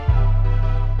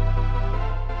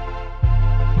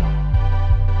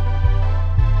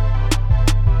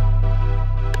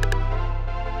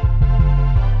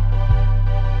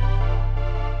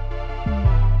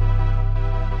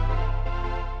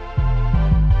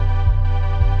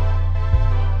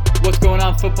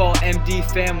on, Football MD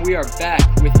fam? We are back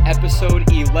with episode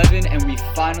 11, and we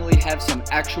finally have some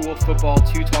actual football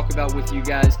to talk about with you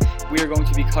guys. We are going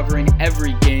to be covering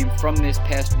every game from this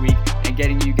past week and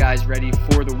getting you guys ready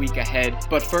for the week ahead.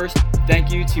 But first,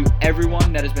 thank you to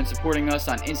everyone that has been supporting us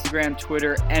on Instagram,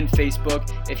 Twitter, and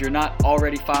Facebook. If you're not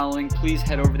already following, please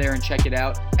head over there and check it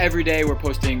out. Every day we're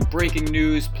posting breaking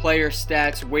news, player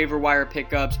stats, waiver wire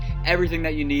pickups, everything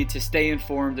that you need to stay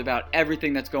informed about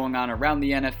everything that's going on around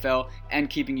the NFL and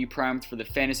keeping you primed for the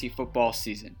fantasy football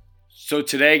season. So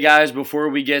today, guys, before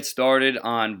we get started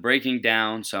on breaking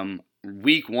down some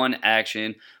Week 1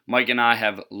 action, Mike and I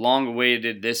have long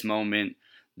awaited this moment,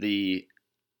 the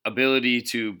ability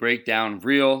to break down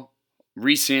real,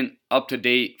 recent,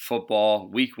 up-to-date football.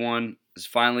 Week 1 has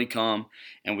finally come,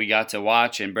 and we got to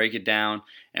watch and break it down,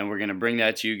 and we're going to bring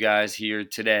that to you guys here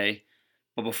today.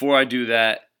 But before I do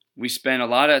that, we spent a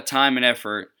lot of time and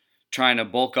effort trying to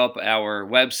bulk up our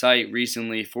website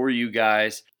recently for you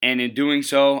guys. And in doing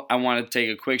so, I want to take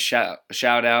a quick shout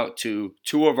out to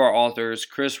two of our authors,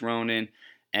 Chris Ronan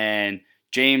and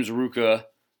James Ruka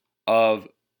of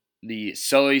the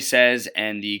Sully Says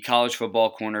and the College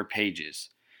Football Corner pages.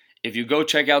 If you go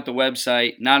check out the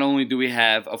website, not only do we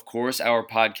have, of course, our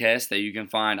podcast that you can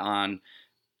find on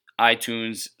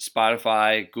iTunes,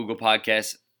 Spotify, Google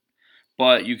Podcasts,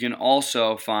 but you can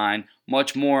also find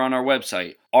much more on our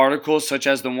website. Articles such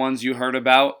as the ones you heard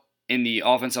about in the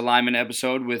offensive lineman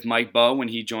episode with Mike Bowe when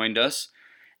he joined us.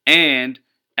 And,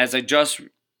 as I just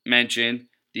mentioned,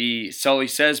 the Sully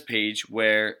Says page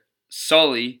where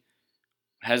Sully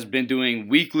has been doing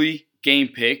weekly game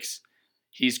picks.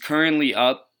 He's currently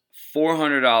up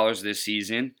 $400 this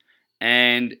season.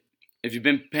 And if you've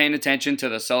been paying attention to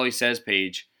the Sully Says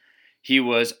page, he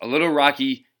was a little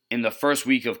rocky in the first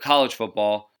week of college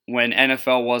football when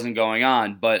NFL wasn't going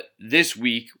on. But this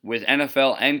week, with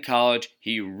NFL and college,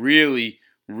 he really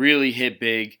hit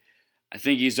big. I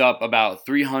think he's up about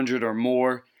 300 or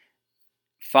more.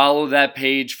 Follow that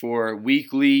page for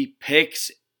weekly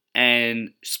picks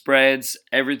and spreads,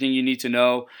 everything you need to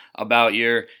know about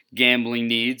your gambling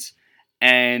needs.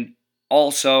 And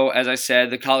also, as I said,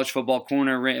 the College Football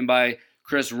Corner written by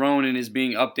Chris Ronan is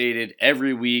being updated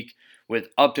every week with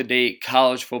up-to-date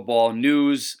college football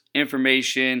news,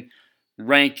 information,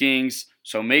 rankings.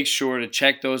 So make sure to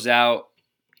check those out.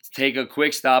 Take a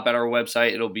quick stop at our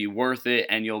website. It'll be worth it,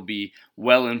 and you'll be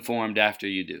well informed after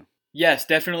you do. Yes,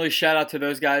 definitely shout out to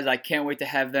those guys. I can't wait to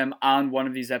have them on one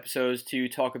of these episodes to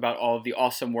talk about all of the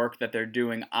awesome work that they're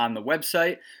doing on the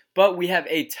website. But we have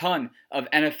a ton of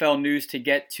NFL news to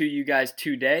get to you guys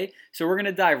today, so we're going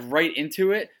to dive right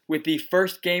into it with the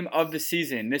first game of the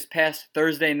season. This past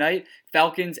Thursday night,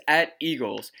 Falcons at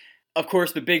Eagles. Of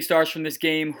course, the big stars from this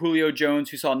game, Julio Jones,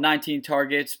 who saw 19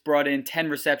 targets, brought in 10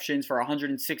 receptions for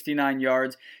 169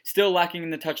 yards. Still lacking in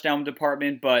the touchdown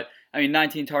department, but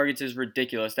 19 targets is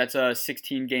ridiculous. That's a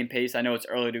 16-game pace. I know it's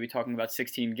early to be talking about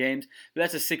 16 games, but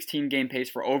that's a 16-game pace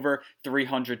for over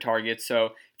 300 targets.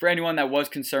 So for anyone that was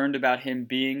concerned about him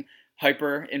being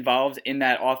hyper involved in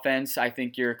that offense, I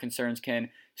think your concerns can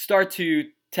start to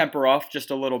temper off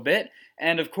just a little bit.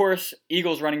 And of course,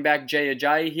 Eagles running back Jay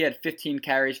Ajayi, he had 15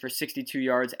 carries for 62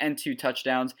 yards and 2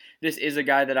 touchdowns. This is a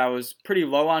guy that I was pretty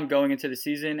low on going into the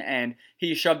season, and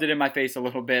he shoved it in my face a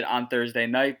little bit on Thursday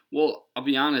night. Well, I'll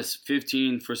be honest,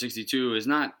 15 for 62 is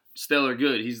not stellar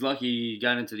good. He's lucky he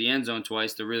got into the end zone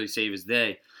twice to really save his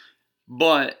day.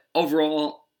 But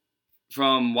overall,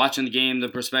 from watching the game, the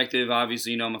perspective,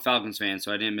 obviously, I'm a Falcons fan,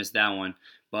 so I didn't miss that one.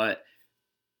 But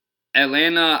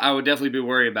Atlanta, I would definitely be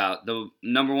worried about. The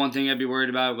number one thing I'd be worried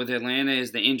about with Atlanta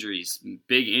is the injuries.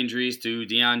 Big injuries to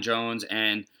Deion Jones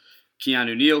and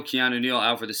Keanu Neal. Keanu Neal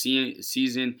out for the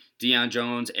season. Deion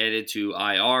Jones added to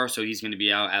IR, so he's going to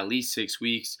be out at least 6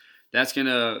 weeks. That's going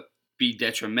to be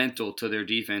detrimental to their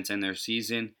defense and their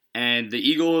season. And the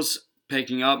Eagles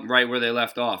picking up right where they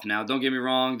left off. Now, don't get me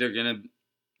wrong, they're going to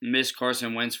miss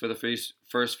Carson Wentz for the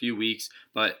first few weeks,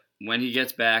 but when he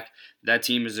gets back, that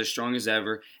team is as strong as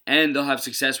ever, and they'll have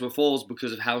success with Foles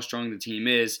because of how strong the team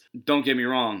is. Don't get me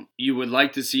wrong. You would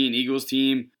like to see an Eagles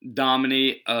team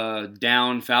dominate a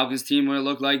down Falcons team when it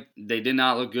looked like. They did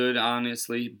not look good,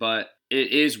 honestly, but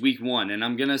it is Week 1, and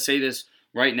I'm going to say this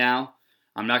right now.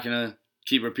 I'm not going to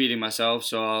keep repeating myself,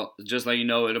 so I'll just let you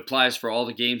know it applies for all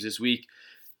the games this week.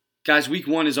 Guys, Week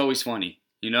 1 is always funny.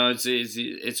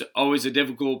 It's always a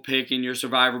difficult pick in your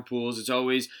survivor pools. It's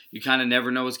always, you kind of never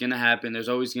know what's going to happen. There's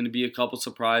always going to be a couple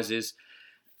surprises.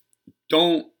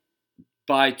 Don't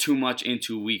buy too much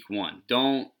into Week 1.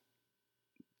 Don't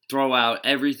throw out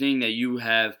everything that you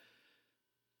have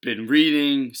been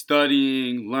reading,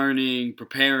 studying, learning,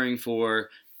 preparing for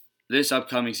this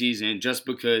upcoming season just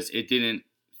because it didn't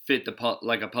fit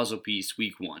like a puzzle piece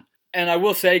week 1. And I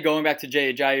will say, going back to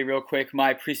Jay Ajayi real quick,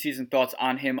 my preseason thoughts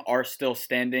on him are still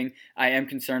standing. I am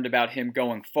concerned about him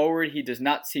going forward. He does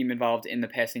not seem involved in the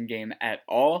passing game at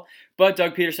all. But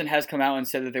Doug Peterson has come out and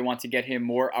said that they want to get him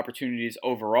more opportunities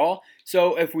overall.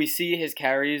 So if we see his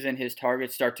carries and his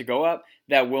targets start to go up,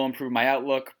 that will improve my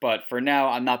outlook. But for now,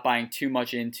 I'm not buying too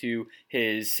much into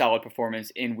his solid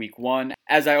performance in week 1.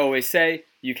 As I always say,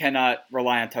 you cannot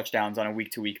rely on touchdowns on a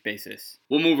week-to-week basis.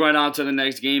 We'll move right on to the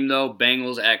next game, though.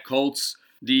 Bengals at Colts.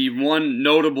 The one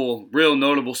real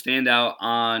notable standout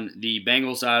on the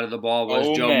Bengals side of the ball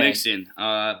was Joe Mixon.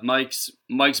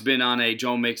 Mike's been on a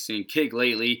Joe Mixon kick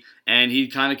lately, and he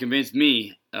kind of convinced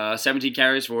me. 17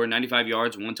 carries for 95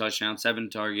 yards, 1 touchdown,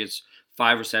 7 targets,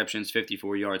 5 receptions,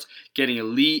 54 yards. Getting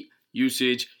elite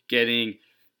usage, getting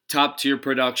top-tier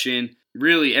production.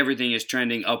 Really, everything is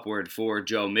trending upward for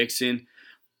Joe Mixon.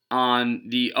 On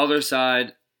the other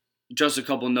side, just a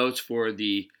couple notes for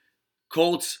the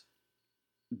Colts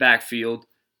backfield.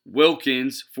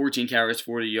 Wilkins, 14 carries,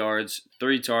 40 yards,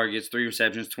 3 targets, 3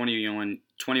 receptions, 21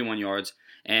 yards.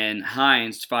 And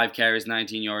Hines, 5 carries,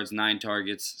 19 yards, 9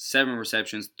 targets, 7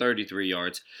 receptions, 33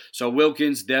 yards. So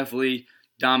Wilkins definitely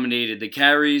dominated the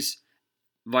carries.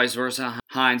 Vice versa,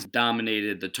 Hines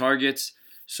dominated the targets.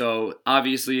 So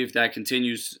obviously, if that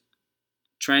continues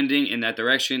trending in that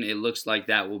direction, it looks like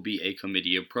that will be a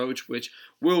committee approach, which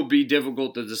will be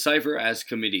difficult to decipher, as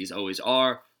committees always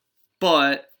are.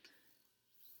 But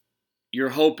you're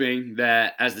hoping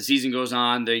that as the season goes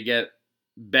on, they get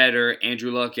better, Andrew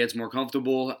Luck gets more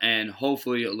comfortable, and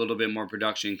hopefully a little bit more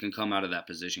production can come out of that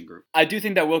position group. I do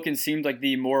think that Wilkins seemed like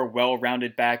the more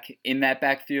well-rounded back in that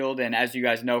backfield, and as you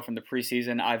guys know from the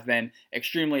preseason, I've been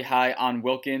extremely high on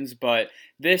Wilkins, but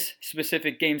this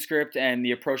specific game script and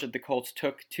the approach that the Colts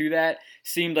took to that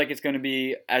seemed like it's going to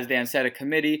be, as Dan said, a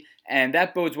committee, and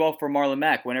that bodes well for Marlon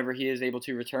Mack whenever he is able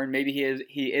to return. Maybe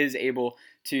he is able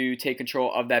to take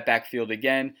control of that backfield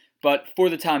again, but for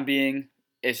the time being,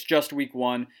 it's just week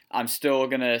 1. I'm still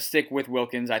going to stick with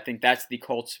Wilkins. I think that's the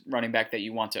Colts running back that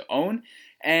you want to own.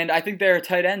 And I think their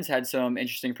tight ends had some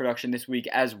interesting production this week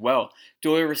as well.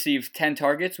 Doyle received 10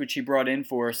 targets, which he brought in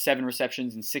for 7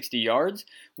 receptions and 60 yards,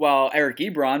 while Eric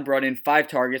Ebron brought in 5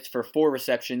 targets for 4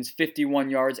 receptions,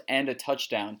 51 yards, and a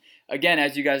touchdown. Again,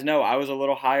 as you guys know, I was a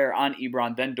little higher on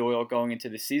Ebron than Doyle going into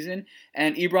the season,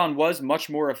 and Ebron was much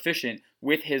more efficient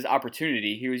with his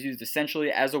opportunity. He was used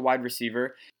essentially as a wide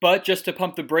receiver, but just to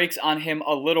pump the brakes on him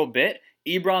a little bit,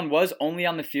 Ebron was only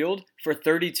on the field for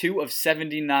 32 of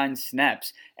 79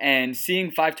 snaps, and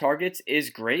seeing 5 targets is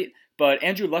great, but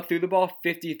Andrew Luck threw the ball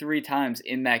 53 times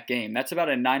in that game. That's about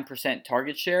a 9%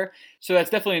 target share, so that's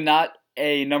definitely not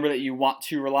a number that you want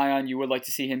to rely on. You would like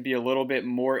to see him be a little bit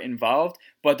more involved,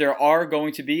 but there are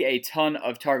going to be a ton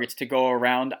of targets to go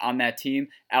around on that team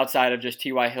outside of just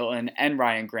T.Y. Hilton and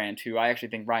Ryan Grant, who I actually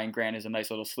think Ryan Grant is a nice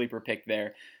little sleeper pick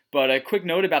there. But a quick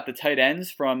note about the tight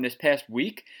ends from this past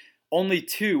week. Only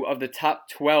 2 of the top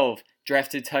 12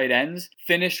 drafted tight ends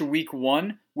finished week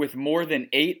 1 with more than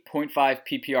 8.5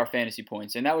 PPR fantasy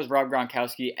points, and that was Rob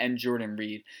Gronkowski and Jordan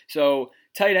Reed. So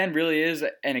tight end really is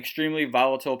an extremely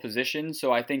volatile position,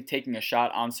 so I think taking a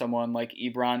shot on someone like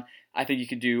Ebron, I think you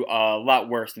could do a lot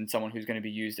worse than someone who's going to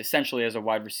be used essentially as a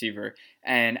wide receiver.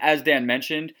 And as Dan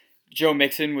mentioned, Joe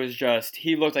Mixon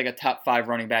he looked like a top 5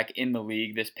 running back in the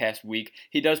league this past week.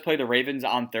 He does play the Ravens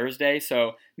on Thursday,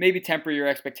 so maybe temper your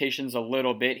expectations a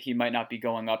little bit. He might not be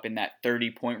going up in that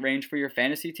 30-point range for your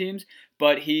fantasy teams,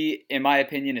 but he, in my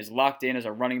opinion, is locked in as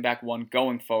a running back 1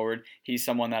 going forward. He's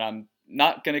someone that I'm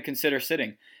not going to consider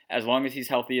sitting as long as he's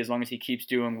healthy, as long as he keeps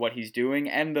doing what he's doing.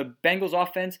 And the Bengals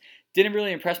offense didn't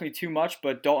really impress me too much,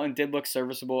 but Dalton did look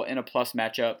serviceable in a plus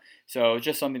matchup, so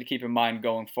just something to keep in mind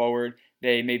going forward.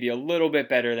 They may be a little bit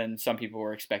better than some people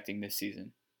were expecting this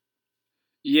season.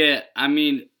 Yeah, I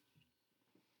mean,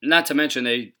 not to mention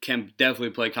they can definitely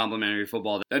play complementary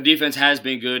football. The defense has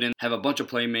been good and have a bunch of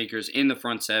playmakers in the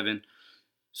front 7.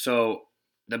 So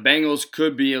the Bengals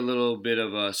could be a little bit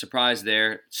of a surprise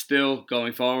there. Still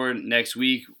going forward next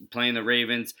week, playing the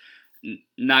Ravens,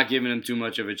 not giving them too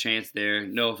much of a chance there.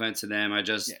 No offense to them.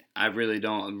 I really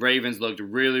don't. Ravens looked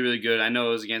really, really good. I know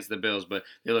it was against the Bills, but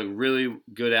they look really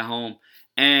good at home.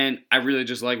 And I really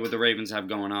just like what the Ravens have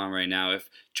going on right now. If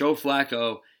Joe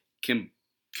Flacco can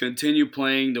continue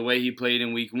playing the way he played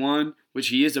in week 1, which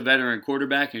he is a veteran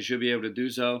quarterback and should be able to do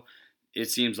so, it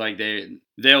seems like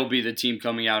they'll be the team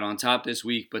coming out on top this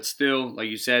week. But still, like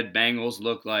you said, Bengals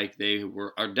look like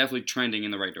are definitely trending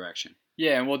in the right direction.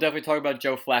 Yeah, and we'll definitely talk about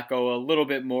Joe Flacco a little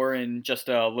bit more in just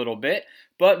a little bit.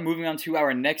 But moving on to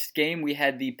our next game, we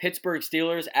had the Pittsburgh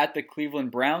Steelers at the Cleveland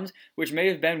Browns, which may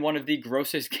have been one of the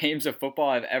grossest games of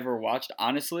football I've ever watched,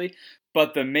 honestly.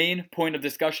 But the main point of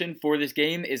discussion for this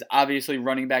game is obviously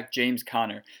running back James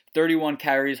Conner. 31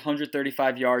 carries,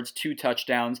 135 yards, 2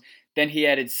 touchdowns. Then he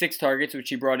added 6 targets, which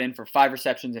he brought in for 5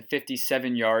 receptions and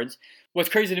 57 yards. What's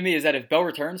crazy to me is that if Bell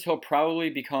returns, he'll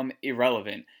probably become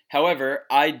irrelevant. However,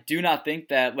 I do not think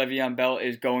that Le'Veon Bell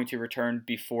is going to return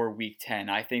before Week 10.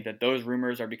 I think that those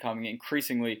rumors are becoming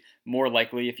increasingly more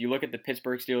likely. If you look at the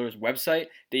Pittsburgh Steelers website,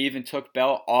 they even took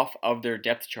Bell off of their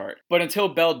depth chart. But until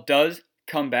Bell does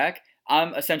come back,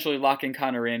 I'm essentially locking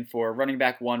Conner in for running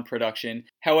back 1 production.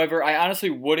 However, I honestly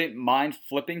wouldn't mind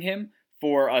flipping him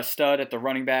for a stud at the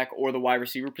running back or the wide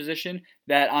receiver position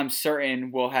that I'm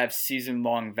certain will have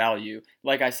season-long value.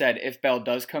 Like I said, if Bell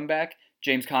does come back,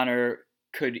 James Conner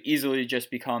could easily just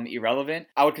become irrelevant.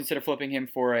 I would consider flipping him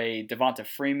for a Devonta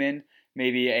Freeman,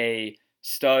 maybe a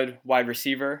stud wide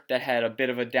receiver that had a bit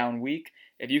of a down week.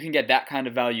 If you can get that kind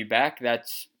of value back,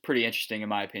 that's pretty interesting in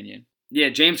my opinion. Yeah,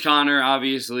 James Conner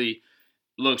obviously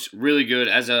looks really good.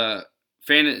 As a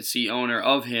fantasy owner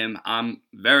of him, I'm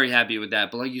very happy with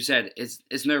that. But like you said,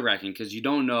 it's nerve-wracking because you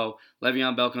don't know.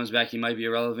 Le'Veon Bell comes back, he might be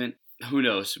irrelevant. Who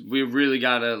knows? We really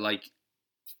gotta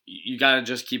you gotta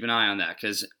just keep an eye on that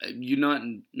because you not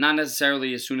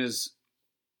necessarily as soon as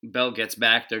Bell gets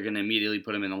back, they're gonna immediately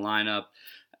put him in the lineup.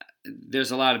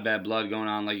 There's a lot of bad blood going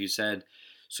on, like you said.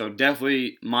 So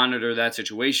definitely monitor that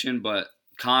situation. But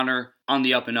Conner on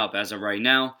the up and up as of right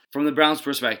now. From the Browns'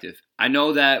 perspective, I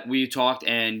know that we talked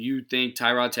and you think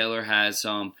Tyrod Taylor has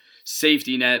some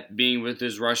safety net being with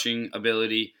his rushing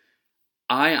ability.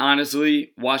 I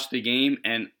honestly watched the game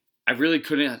and I really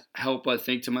couldn't help but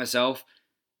think to myself,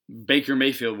 Baker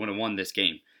Mayfield would have won this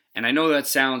game. And I know that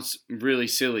sounds really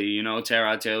silly,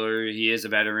 Tyrod Taylor, he is a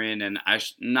veteran, and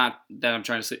not that I'm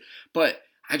trying to say, but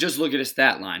I just look at his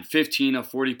stat line, 15 of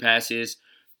 40 passes,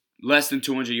 less than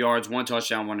 200 yards, 1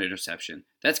 touchdown, 1 interception.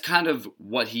 That's kind of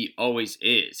what he always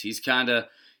is.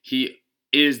 He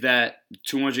is that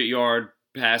 200-yard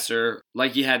passer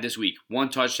like he had this week. 1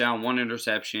 touchdown, 1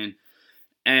 interception,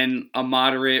 and a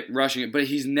moderate rushing. But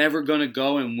he's never going to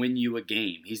go and win you a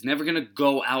game. He's never going to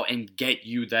go out and get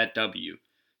you that W.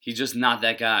 He's just not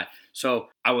that guy. So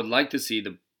I would like to see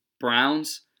the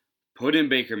Browns put in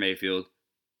Baker Mayfield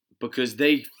because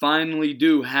they finally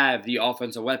do have the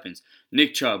offensive weapons.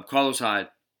 Nick Chubb, Carlos Hyde,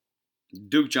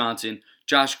 Duke Johnson,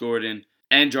 Josh Gordon,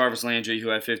 and Jarvis Landry, who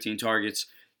had 15 targets.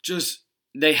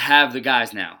 They have the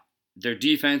guys now. Their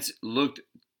defense looked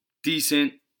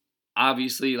decent.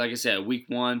 Obviously, like I said, week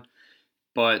 1.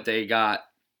 But they got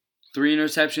 3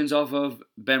 interceptions off of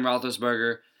Ben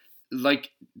Roethlisberger.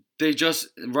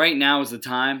 Right now is the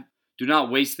time. Do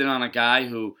not waste it on a guy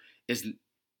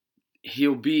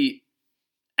he'll be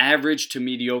average to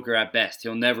mediocre at best.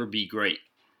 He'll never be great.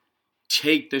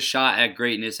 Take the shot at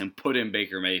greatness and put in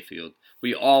Baker Mayfield.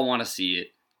 We all want to see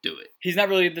it. Do it. He's not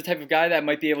really the type of guy that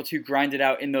might be able to grind it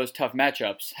out in those tough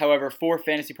matchups. However, for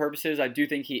fantasy purposes, I do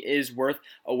think he is worth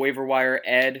a waiver wire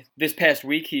add. This past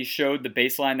week, he showed the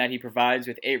baseline that he provides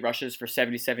with 8 rushes for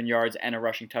 77 yards and a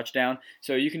rushing touchdown.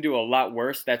 So you can do a lot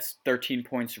worse. That's 13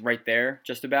 points right there,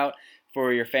 just about,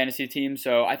 for your fantasy team.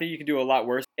 So I think you can do a lot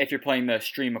worse if you're playing the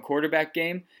stream a quarterback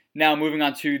game. Now, moving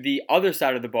on to the other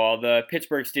side of the ball, the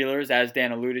Pittsburgh Steelers, as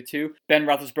Dan alluded to. Ben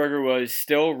Roethlisberger was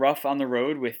still rough on the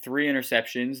road with 3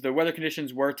 interceptions. The weather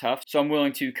conditions were tough, so I'm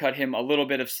willing to cut him a little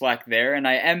bit of slack there. And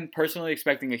I am personally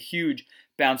expecting a huge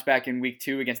bounce back in Week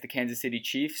 2 against the Kansas City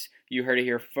Chiefs. You heard it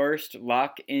here first.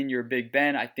 Lock in your Big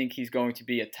Ben. I think he's going to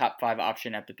be a top 5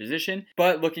 option at the position.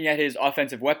 But looking at his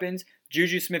offensive weapons,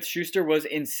 Juju Smith-Schuster was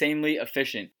insanely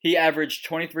efficient. He averaged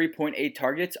 23.8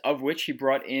 targets, of which he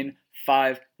brought in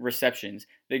 5 receptions.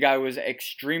 The guy was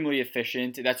extremely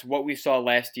efficient. That's what we saw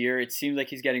last year. It seems like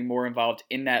he's getting more involved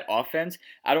in that offense.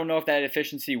 I don't know if that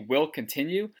efficiency will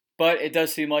continue, but it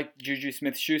does seem like Juju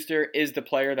Smith-Schuster is the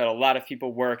player that a lot of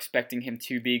people were expecting him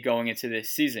to be going into this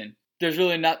season. There's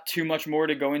really not too much more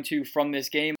to go into from this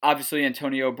game. Obviously,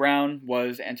 Antonio Brown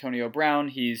was Antonio Brown.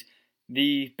 He's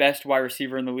the best wide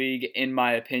receiver in the league, in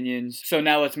my opinion. So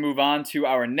now let's move on to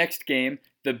our next game,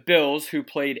 the Bills, who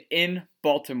played in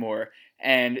Baltimore.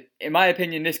 And in my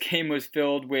opinion, this game was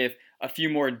filled with a few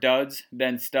more duds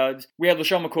than studs. We had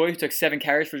LaShawn McCoy, who took 7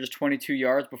 carries for just 22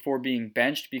 yards before being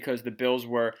benched because the Bills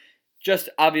were just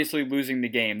obviously losing the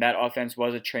game. That offense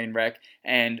was a train wreck,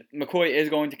 and McCoy is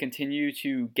going to continue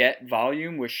to get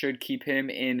volume, which should keep him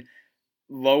in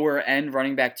lower end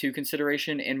running back 2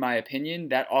 consideration, in my opinion.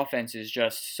 That offense is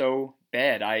just so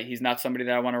bad. He's not somebody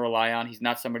that I want to rely on. He's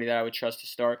not somebody that I would trust to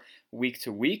start week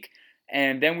to week.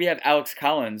 And then we have Alex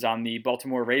Collins on the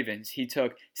Baltimore Ravens. He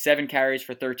took 7 carries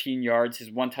for 13 yards. His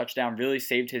 1 touchdown really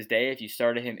saved his day if you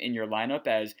started him in your lineup,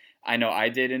 as I know I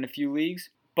did in a few leagues.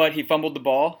 But he fumbled the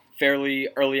ball fairly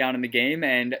early on in the game,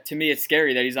 and to me it's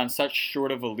scary that he's on such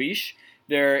short of a leash.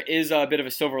 There is a bit of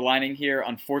a silver lining here,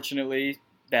 unfortunately,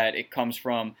 that it comes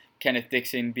from Kenneth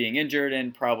Dixon being injured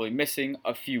and probably missing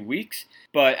a few weeks.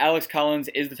 But Alex Collins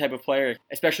is the type of player,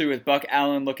 especially with Buck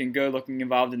Allen looking good, looking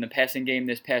involved in the passing game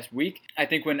this past week. I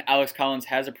think when Alex Collins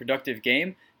has a productive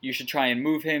game, you should try and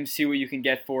move him, see what you can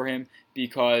get for him,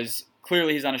 because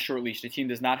clearly he's on a short leash. The team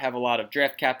does not have a lot of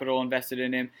draft capital invested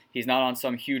in him. He's not on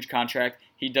some huge contract.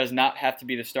 He does not have to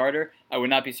be the starter. I would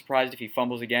not be surprised if he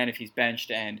fumbles again, if he's benched,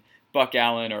 and Buck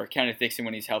Allen or Kenneth Dixon,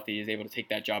 when he's healthy, is able to take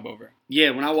that job over.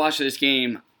 Yeah, when I watched this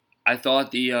game, I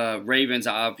thought the Ravens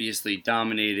obviously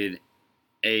dominated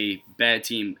a bad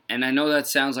team. And I know that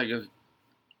sounds like an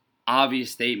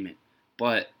obvious statement,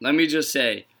 but let me just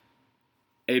say,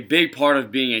 a big part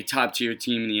of being a top-tier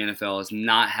team in the NFL is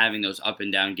not having those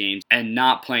up-and-down games and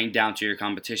not playing down to your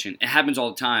competition. It happens all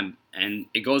the time, and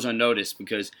it goes unnoticed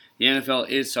because the NFL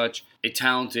is such a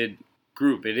talented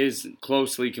group. It is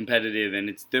closely competitive, and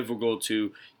it's difficult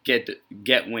to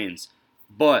get wins.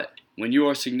 But when you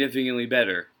are significantly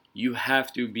better, you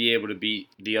have to be able to beat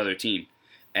the other team.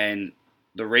 And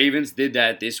the Ravens did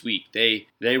that this week.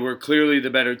 They were clearly the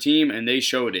better team, and they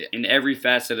showed it in every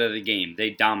facet of the game. They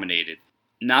dominated.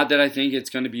 Not that I think it's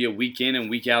going to be a week in and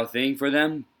week out thing for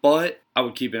them, but I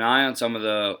would keep an eye on some of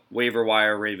the waiver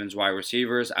wire Ravens wide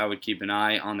receivers. I would keep an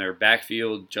eye on their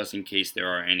backfield just in case there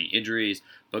are any injuries,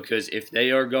 because if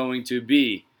they are going to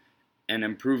be an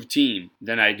improved team,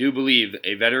 then I do believe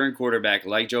a veteran quarterback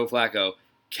like Joe Flacco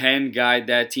can guide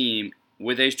that team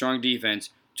with a strong defense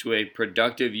to a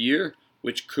productive year,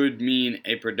 which could mean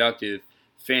a productive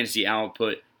fantasy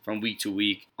output from week to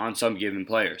week on some given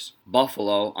players.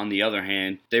 Buffalo, on the other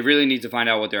hand, they really need to find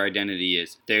out what their identity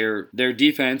is. Their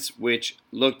defense, which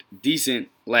looked decent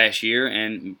last year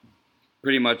and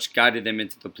pretty much guided them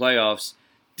into the playoffs,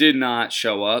 did not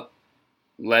show up,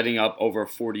 letting up over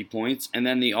 40 points. And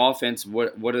then the offense,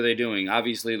 what are they doing?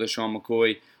 Obviously, LaShawn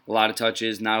McCoy, a lot of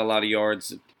touches, not a lot of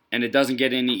yards, and it doesn't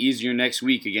get any easier next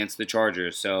week against the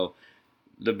Chargers. So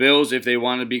the Bills, if they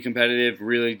want to be competitive,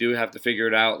 really do have to figure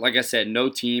it out. Like I said, no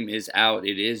team is out.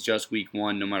 It is just week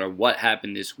 1. No matter what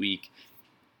happened this week,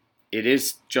 it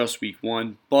is just week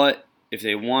 1. But if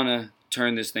they want to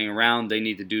turn this thing around, they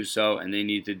need to do so, and they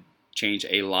need to change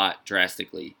a lot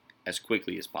drastically as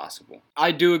quickly as possible.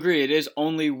 I do agree. It is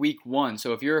only week 1.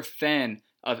 So if you're a fan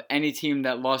of any team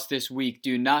that lost this week,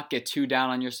 do not get too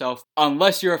down on yourself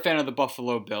unless you're a fan of the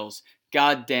Buffalo Bills.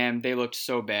 God damn, they looked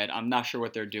so bad. I'm not sure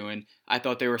what they're doing. I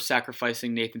thought they were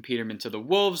sacrificing Nathan Peterman to the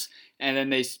Wolves, and then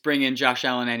they bring in Josh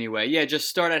Allen anyway. Yeah, just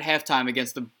start at halftime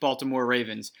against the Baltimore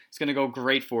Ravens. It's going to go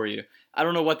great for you. I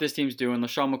don't know what this team's doing.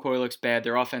 LaShawn McCoy looks bad.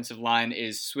 Their offensive line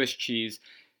is Swiss cheese.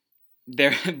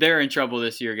 They're in trouble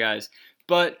this year, guys.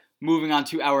 But moving on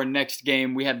to our next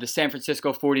game, we have the San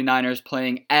Francisco 49ers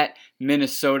playing at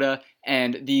Minnesota,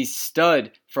 and the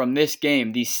stud from this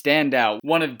game, the standout,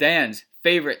 one of Dan's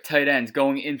favorite tight ends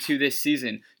going into this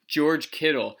season, George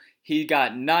Kittle. He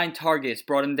got 9 targets,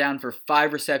 brought him down for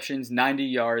 5 receptions, 90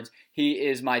 yards. He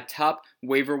is my top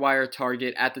waiver wire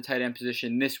target at the tight end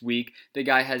position this week. The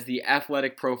guy has the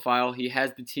athletic profile. He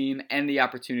has the team and the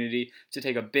opportunity to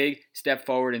take a big step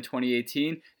forward in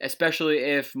 2018, especially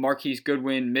if Marquise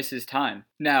Goodwin misses time.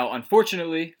 Now,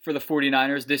 unfortunately for the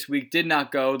 49ers, this week did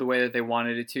not go the way that they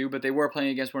wanted it to, but they were playing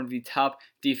against one of the top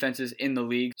defenses in the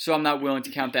league, so I'm not willing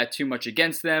to count that too much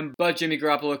against them. But Jimmy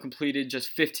Garoppolo completed just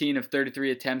 15 of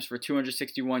 33 attempts for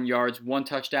 261 yards, 1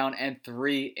 touchdown, and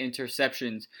 3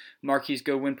 interceptions. Marquise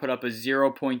Goodwin put up a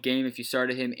 0-point game if you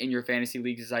started him in your fantasy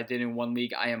leagues, as I did in one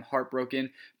league. I am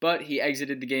heartbroken, but he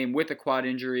exited the game with a quad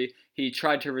injury. He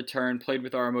tried to return, played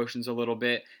with our emotions a little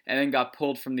bit, and then got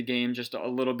pulled from the game just a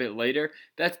little bit later.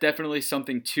 That's definitely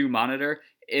something to monitor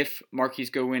if Marquise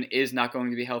Goodwin is not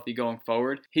going to be healthy going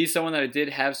forward. He's someone that I did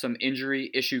have some injury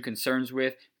issue concerns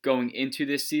with going into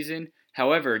this season.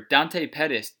 However, Dante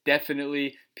Pettis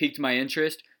definitely piqued my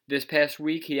interest. This past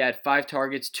week, he had 5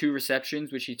 targets, 2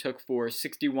 receptions, which he took for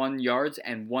 61 yards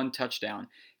and 1 touchdown.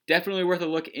 Definitely worth a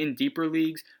look in deeper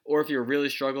leagues, or if you're really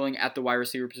struggling at the wide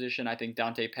receiver position, I think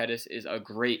Dante Pettis is a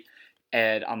great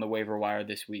add on the waiver wire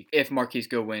this week if Marquise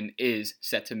Goodwin is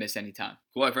set to miss any time.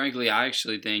 Quite frankly, I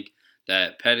actually think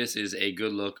that Pettis is a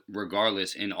good look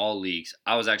regardless in all leagues.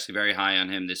 I was actually very high on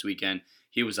him this weekend.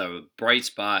 He was a bright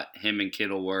spot, him and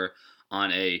Kittle were,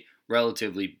 on a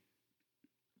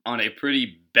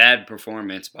pretty bad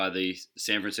performance by the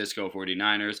San Francisco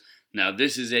 49ers. Now,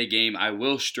 this is a game, I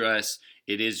will stress,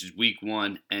 it is week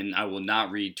 1, and I will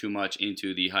not read too much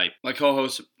into the hype. My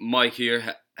co-host Mike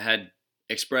here had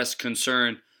expressed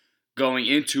concern going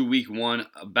into week 1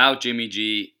 about Jimmy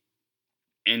G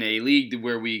in a league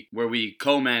where we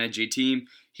co-manage a team.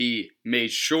 He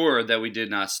made sure that we did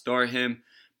not start him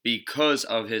because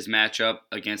of his matchup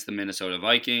against the Minnesota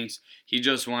Vikings. He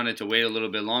just wanted to wait a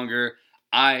little bit longer.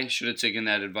 I should have taken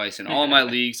that advice in all my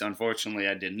leagues. Unfortunately,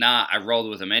 I did not. I rolled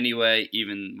with him anyway,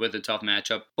 even with a tough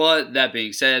matchup. But that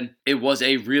being said, it was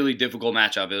a really difficult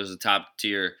matchup. It was a top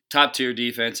tier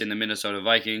defense in the Minnesota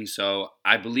Vikings. So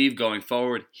I believe going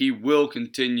forward, he will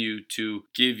continue to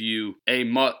give you a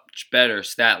much better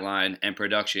stat line and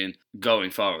production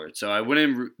going forward. So I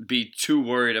wouldn't be too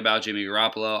worried about Jimmy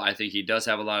Garoppolo. I think he does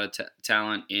have a lot of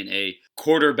talent in a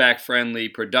quarterback-friendly,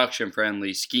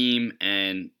 production-friendly scheme,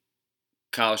 and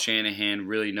Kyle Shanahan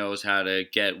really knows how to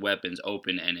get weapons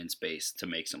open and in space to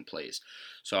make some plays.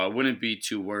 So I wouldn't be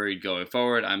too worried going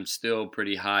forward. I'm still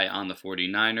pretty high on the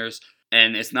 49ers.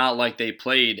 And it's not like they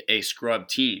played a scrub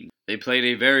team. They played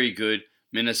a very good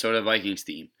Minnesota Vikings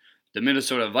team. The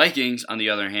Minnesota Vikings, on the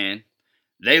other hand,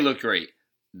 they looked great.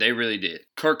 They really did.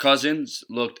 Kirk Cousins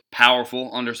looked powerful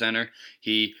under center.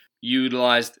 He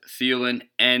utilized Thielen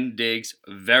and Diggs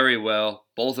very well.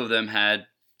 Both of them had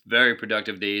very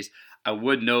productive days. I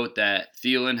would note that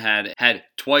Thielen had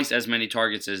twice as many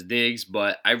targets as Diggs,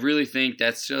 but I really think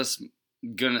that's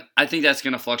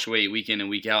gonna fluctuate week in and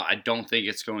week out. I don't think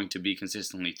it's going to be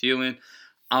consistently Thielen.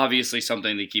 Obviously,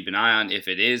 something to keep an eye on if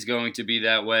it is going to be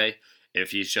that way, if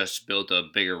he's just built a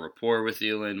bigger rapport with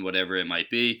Thielen, whatever it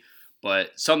might be.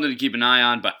 But something to keep an eye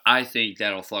on, but I think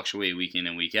that'll fluctuate week in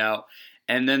and week out.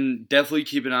 And then definitely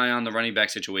keep an eye on the running back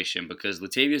situation because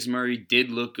Latavius Murray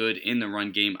did look good in the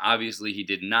run game. Obviously, he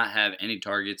did not have any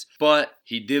targets, but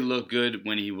he did look good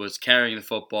when he was carrying the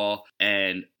football,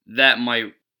 and that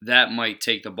might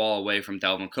take the ball away from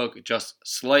Dalvin Cook just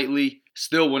slightly.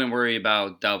 Still wouldn't worry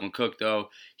about Dalvin Cook, though.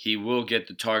 He will get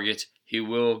the targets. He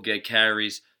will get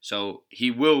carries. So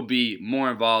he will be more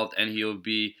involved, and he'll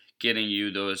be getting you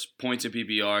those points of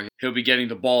PPR. He'll be getting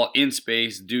the ball in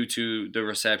space due to the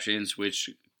receptions, which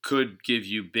could give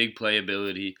you big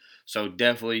playability. So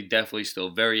definitely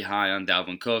still very high on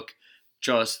Dalvin Cook.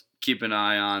 Just keep an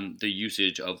eye on the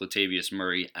usage of Latavius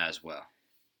Murray as well.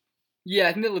 Yeah,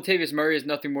 I think that Latavius Murray is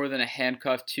nothing more than a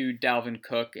handcuff to Dalvin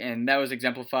Cook, and that was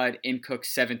exemplified in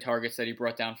Cook's 7 targets that he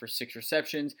brought down for 6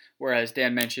 receptions, whereas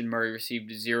Dan mentioned Murray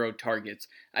received 0 targets.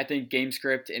 I think game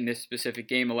script in this specific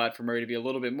game allowed for Murray to be a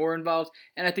little bit more involved,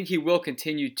 and I think he will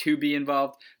continue to be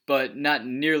involved, but not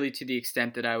nearly to the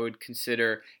extent that I would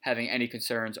consider having any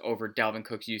concerns over Dalvin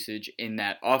Cook's usage in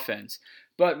that offense.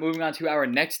 But moving on to our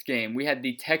next game, we had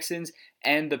the Texans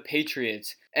and the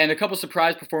Patriots. And a couple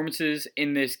surprise performances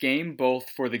in this game, both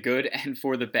for the good and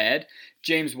for the bad.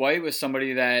 James White was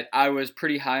somebody that I was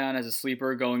pretty high on as a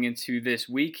sleeper going into this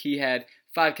week. He had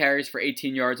 5 carries for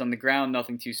 18 yards on the ground,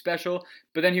 nothing too special.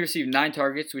 But then he received 9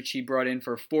 targets, which he brought in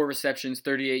for 4 receptions,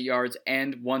 38 yards,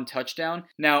 and 1 touchdown.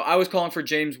 Now, I was calling for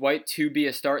James White to be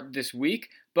a start this week,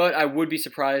 but I would be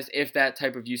surprised if that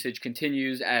type of usage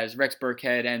continues as Rex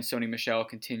Burkhead and Sony Michel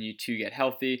continue to get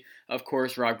healthy. Of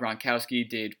course, Rob Gronkowski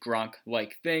did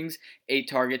Gronk-like things. 8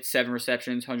 targets, 7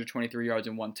 receptions, 123 yards,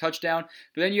 and 1 touchdown.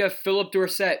 But then you have Philip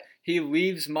Dorsett. He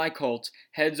leaves my Colts,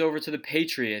 heads over to the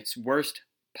Patriots. Worst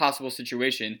possible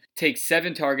situation, takes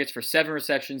 7 targets for 7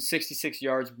 receptions, 66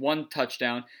 yards, 1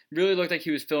 touchdown. Really looked like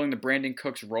he was filling the Brandon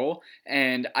Cooks role,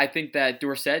 and I think that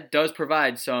Dorsett does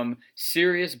provide some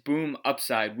serious boom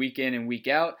upside week in and week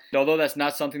out. Although that's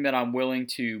not something that I'm willing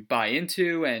to buy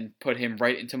into and put him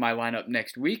right into my lineup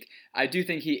next week, I do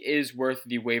think he is worth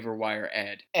the waiver wire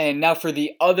add. And now for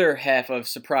the other half of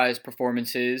surprise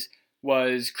performances,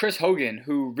 was Chris Hogan,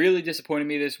 who really disappointed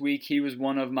me this week. He was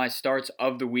one of my starts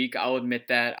of the week, I'll admit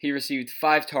that. He received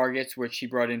 5 targets, which he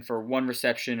brought in for 1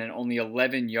 reception and only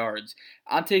 11 yards.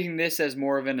 I'm taking this as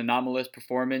more of an anomalous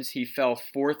performance. He fell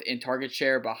 4th in target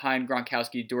share behind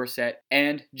Gronkowski, Dorsett,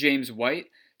 and James White.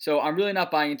 So I'm really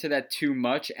not buying into that too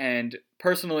much, and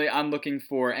personally, I'm looking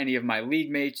for any of my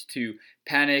league mates to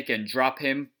panic and drop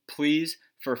him, please,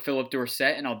 for Philip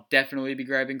Dorsett, and I'll definitely be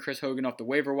grabbing Chris Hogan off the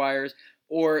waiver wires.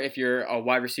 Or if you're a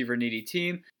wide receiver needy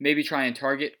team, maybe try and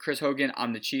target Chris Hogan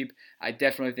on the cheap. I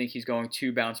definitely think he's going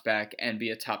to bounce back and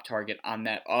be a top target on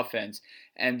that offense.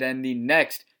 And then the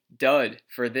next dud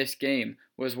for this game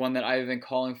was one that I've been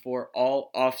calling for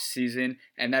all off season,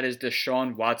 and that is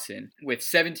Deshaun Watson. With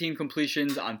 17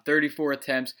 completions on 34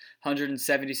 attempts,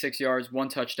 176 yards, 1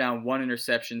 touchdown, 1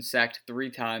 interception, sacked 3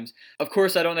 times. Of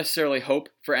course, I don't necessarily hope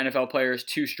for NFL players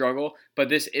to struggle, but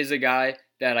this is a guy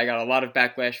that I got a lot of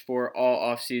backlash for all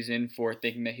off season for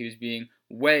thinking that he was being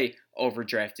way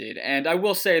overdrafted. And I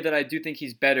will say that I do think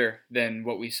he's better than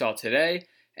what we saw today.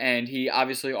 And he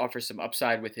obviously offers some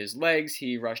upside with his legs.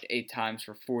 He rushed 8 times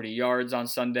for 40 yards on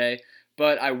Sunday.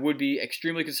 But I would be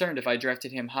extremely concerned if I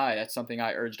drafted him high. That's something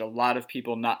I urged a lot of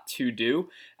people not to do.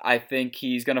 I think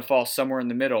he's going to fall somewhere in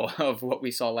the middle of what we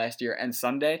saw last year and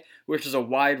Sunday, which is a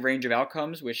wide range of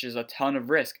outcomes, which is a ton of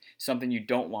risk, something you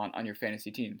don't want on your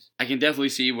fantasy teams. I can definitely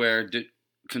see where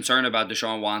concern about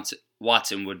Deshaun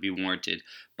Watson would be warranted.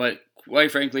 But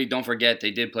quite frankly, don't forget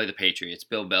they did play the Patriots.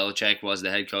 Bill Belichick was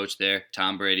the head coach there.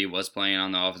 Tom Brady was playing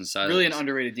on the offensive side. Really an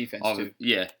underrated defense, too.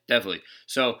 Yeah, definitely.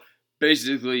 So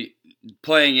basically,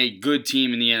 playing a good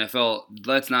team in the NFL,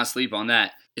 let's not sleep on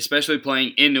that. Especially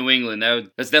playing in New England,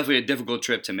 that's definitely a difficult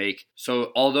trip to make.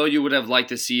 So although you would have liked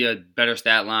to see a better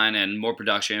stat line and more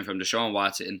production from Deshaun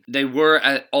Watson, they were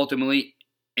ultimately,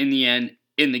 in the end,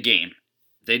 in the game.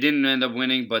 They didn't end up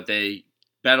winning, but they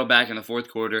battled back in the fourth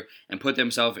quarter and put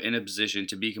themselves in a position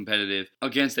to be competitive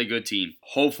against a good team.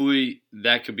 Hopefully,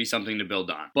 that could be something to build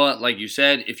on. But like you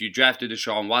said, if you drafted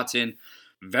Deshaun Watson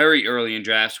very early in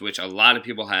drafts, which a lot of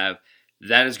people have,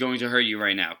 that is going to hurt you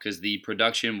right now because the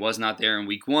production was not there in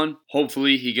week 1.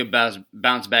 Hopefully, he could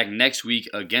bounce back next week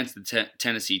against the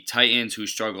Tennessee Titans, who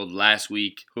struggled last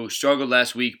week.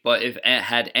 But if it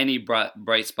had any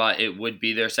bright spot, it would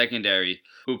be their secondary,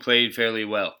 who played fairly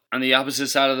well. On the opposite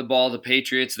side of the ball, the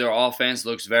Patriots, their offense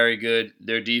looks very good.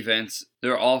 Their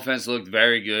offense looked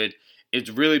very good. It's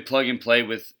really plug and play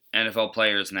with NFL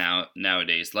players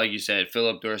nowadays. Like you said,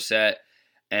 Philip Dorsett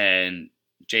and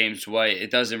James White.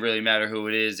 It doesn't really matter who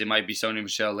it is. It might be Sony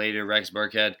Michel later, Rex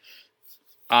Burkhead.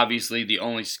 Obviously, the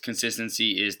only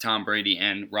consistency is Tom Brady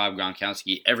and Rob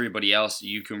Gronkowski. Everybody else,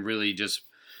 you can really just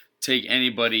take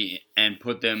anybody and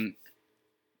put them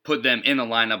in a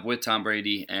lineup with Tom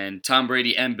Brady, and Tom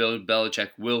Brady and Bill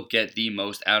Belichick will get the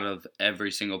most out of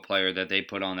every single player that they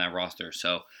put on that roster.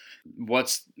 So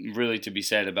what's really to be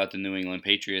said about the New England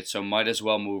Patriots? So might as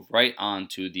well move right on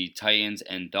to the Titans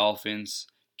and Dolphins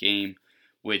game,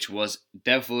 which was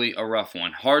definitely a rough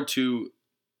one. Hard to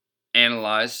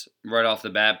analyze right off the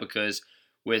bat because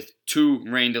with 2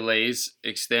 rain delays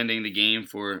extending the game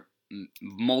for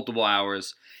multiple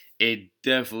hours, it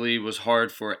definitely was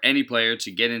hard for any player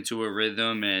to get into a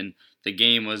rhythm, and the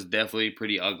game was definitely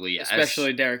pretty ugly.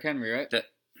 Especially Derrick Henry, right?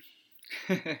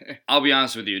 I'll be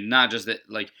honest with you, not just that,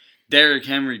 like, Derrick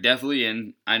Henry definitely,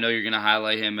 and I know you're going to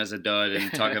highlight him as a dud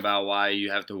and talk about why you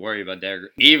have to worry about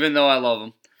Derrick, even though I love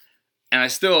him. And I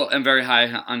still am very high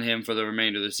on him for the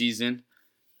remainder of the season.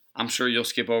 I'm sure you'll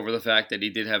skip over the fact that he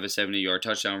did have a 70-yard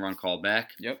touchdown run called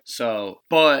back. Yep.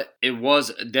 But it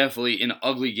was definitely an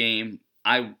ugly game.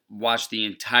 I watched the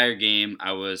entire game.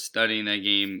 I was studying that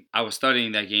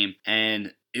game.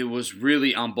 And it was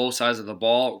really, on both sides of the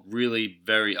ball, really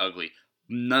very ugly.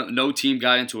 No team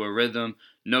got into a rhythm.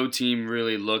 No team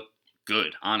really looked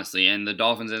good, honestly. And the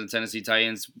Dolphins and the Tennessee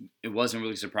Titans, it wasn't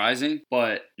really surprising,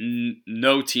 but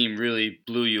no team really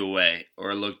blew you away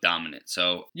or looked dominant.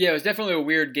 So yeah, it was definitely a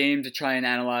weird game to try and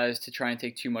analyze, to try and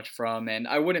take too much from, and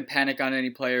I wouldn't panic on any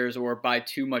players or buy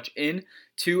too much in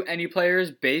to any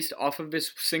players based off of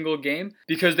this single game,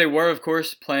 because they were, of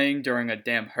course, playing during a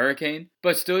damn hurricane.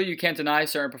 But still, you can't deny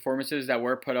certain performances that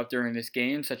were put up during this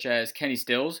game, such as Kenny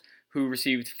Stills, who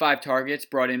received 5 targets,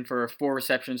 brought in for 4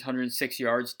 receptions, 106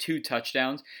 yards, 2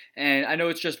 touchdowns. And I know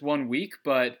it's just 1 week,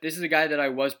 but this is a guy that I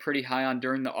was pretty high on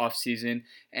during the offseason.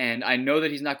 And I know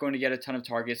that he's not going to get a ton of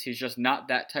targets. He's just not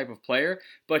that type of player,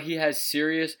 but he has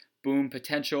serious boom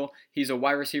potential. He's a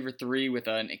wide receiver 3 with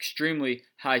an extremely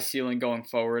high ceiling going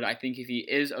forward. I think if he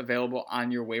is available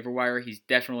on your waiver wire, he's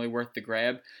definitely worth the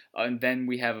grab. And then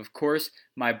we have, of course,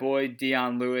 my boy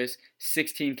Dion Lewis,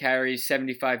 16 carries,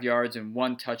 75 yards, and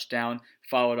 1 touchdown,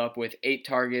 followed up with 8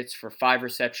 targets for 5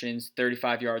 receptions,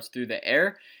 35 yards through the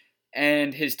air.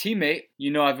 And his teammate,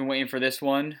 I've been waiting for this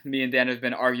one. Me and Dan have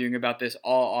been arguing about this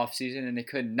all offseason, and they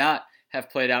could not have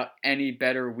played out any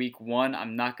better week 1.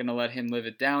 I'm not going to let him live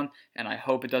it down, and I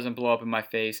hope it doesn't blow up in my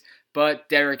face. But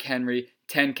Derrick Henry,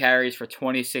 10 carries for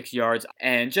 26 yards.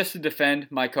 And just to defend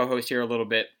my co-host here a little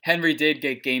bit, Henry did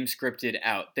get game scripted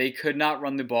out. They could not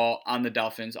run the ball on the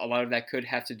Dolphins. A lot of that could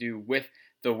have to do with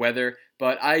the weather,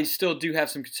 but I still do have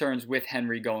some concerns with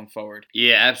Henry going forward.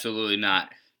 Yeah, absolutely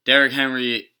not. Derrick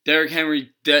Henry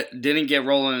didn't get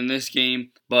rolling in this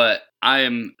game, but I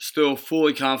am still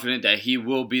fully confident that he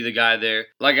will be the guy there.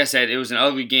 Like I said, it was an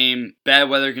ugly game, bad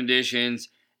weather conditions,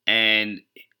 and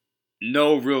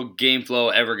no real game flow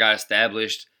ever got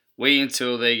established. Wait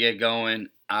until they get going.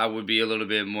 I would be a little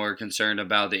bit more concerned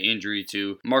about the injury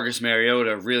to Marcus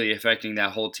Mariota really affecting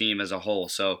that whole team as a whole.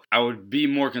 So I would be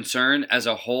more concerned as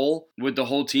a whole with the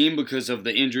whole team because of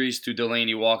the injuries to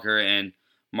Delanie Walker and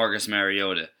Marcus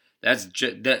Mariota.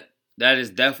 That is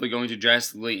definitely going to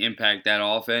drastically impact that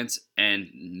offense. And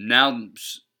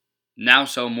now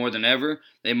so more than ever,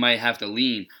 they might have to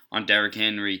lean on Derrick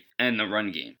Henry and the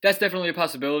run game. That's definitely a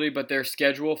possibility, but their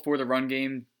schedule for the run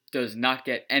game does not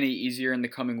get any easier in the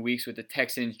coming weeks with the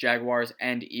Texans, Jaguars,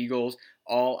 and Eagles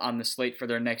all on the slate for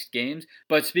their next games.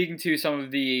 But speaking to some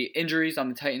of the injuries on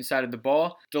the Titans side of the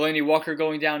ball, Delanie Walker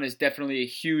going down is definitely a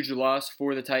huge loss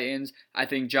for the Titans. I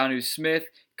think Jonnu Smith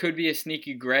could be a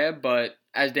sneaky grab, but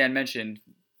as Dan mentioned,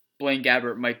 Blaine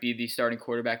Gabbert might be the starting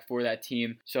quarterback for that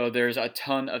team. So there's a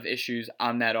ton of issues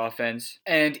on that offense.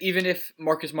 And even if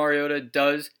Marcus Mariota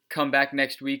does come back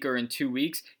next week or in 2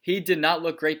 weeks, he did not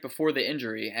look great before the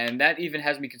injury. And that even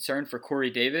has me concerned for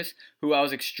Corey Davis, who I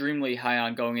was extremely high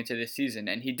on going into this season.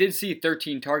 And he did see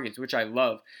 13 targets, which I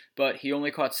love, but he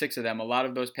only caught 6 of them. A lot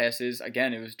of those passes,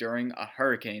 again, it was during a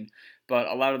hurricane, but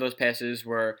a lot of those passes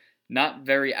were not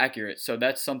very accurate. So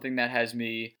that's something that has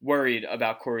me worried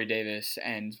about Corey Davis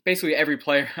and basically every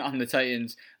player on the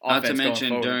Titans offense. Not to mention,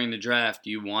 going during the draft,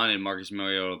 you wanted Marcus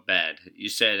Mariota bad. You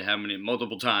said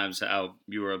multiple times how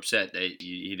you were upset that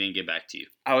he didn't get back to you.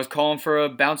 I was calling for a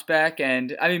bounce back,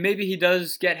 and I mean, maybe he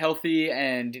does get healthy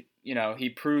and, he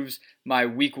proves my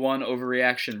week 1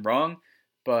 overreaction wrong,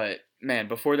 but man,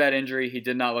 before that injury, he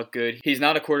did not look good. He's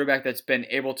not a quarterback that's been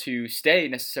able to stay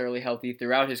necessarily healthy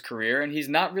throughout his career, and he's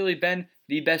not really been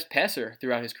the best passer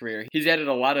throughout his career. He's added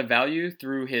a lot of value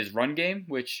through his run game,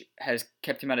 which has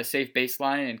kept him at a safe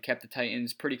baseline and kept the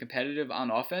Titans pretty competitive on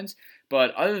offense.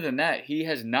 But other than that, he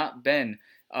has not been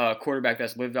a quarterback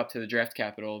that's lived up to the draft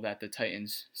capital that the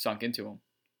Titans sunk into him.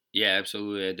 Yeah,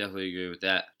 absolutely. I definitely agree with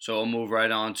that. So we'll move right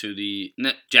on to the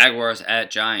Jaguars at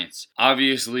Giants.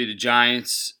 Obviously, the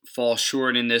Giants fall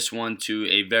short in this one to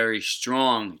a very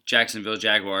strong Jacksonville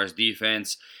Jaguars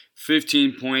defense.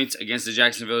 15 points against the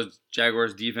Jacksonville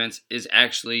Jaguars defense is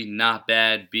actually not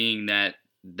bad, being that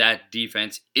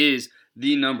defense is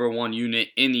the number 1 unit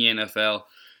in the NFL.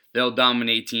 They'll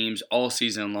dominate teams all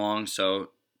season long,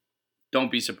 so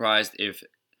don't be surprised if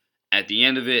at the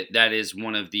end of it, that is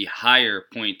one of the higher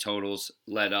point totals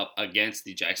led up against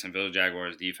the Jacksonville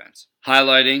Jaguars defense.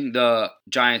 Highlighting the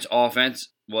Giants offense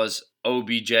was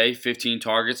OBJ, 15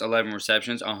 targets, 11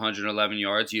 receptions, 111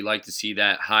 yards. You like to see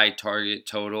that high target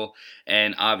total,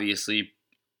 and obviously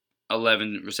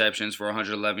 11 receptions for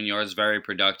 111 yards, very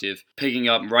productive, picking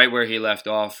up right where he left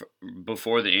off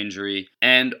before the injury.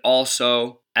 And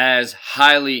also, as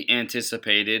highly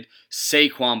anticipated,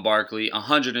 Saquon Barkley,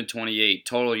 128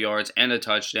 total yards and a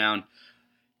touchdown.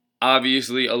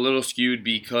 Obviously, a little skewed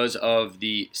because of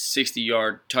the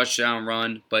 60-yard touchdown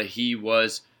run, but he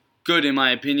was good in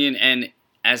my opinion, and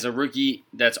as a rookie,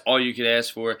 that's all you could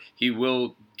ask for. He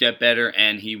will get better,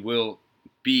 and he will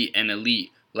be an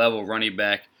elite level running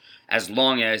back as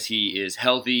long as he is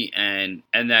healthy and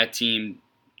that team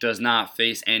does not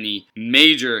face any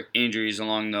major injuries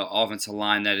along the offensive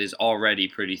line that is already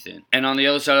pretty thin. And on the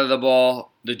other side of the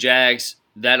ball, the Jags,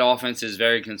 that offense is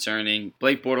very concerning.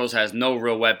 Blake Bortles has no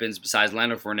real weapons besides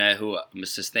Leonard Fournette, who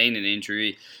sustained an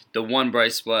injury. The one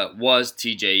bright spot was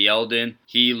T.J. Yeldon.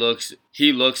 He looks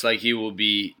like he will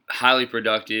be highly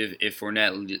productive if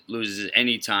Fournette loses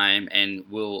any time and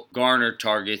will garner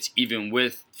targets even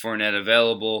with Fournette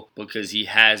available because he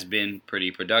has been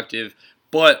pretty productive.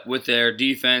 But with their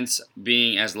defense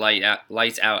being as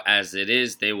lights out as it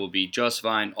is, they will be just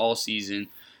fine all season,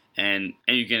 and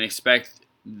you can expect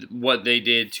what they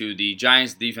did to the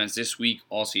Giants defense this week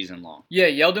all season long. Yeah,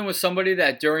 Yeldon was somebody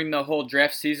that during the whole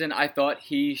draft season, I thought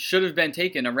he should have been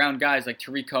taken around guys like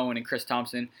Tariq Cohen and Chris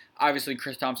Thompson. Obviously,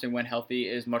 Chris Thompson, when healthy,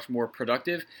 is much more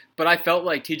productive, but I felt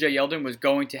like TJ Yeldon was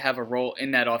going to have a role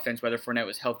in that offense, whether Fournette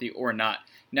was healthy or not.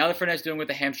 Now that Fournette's dealing with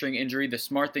a hamstring injury, the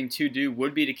smart thing to do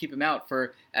would be to keep him out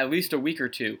for at least a week or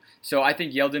two. So I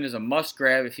think Yeldon is a must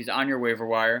grab if he's on your waiver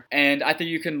wire. And I think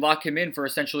you can lock him in for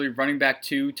essentially running back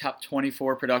 2, top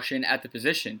 24 production at the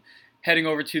position. Heading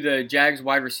over to the Jags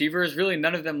wide receivers, really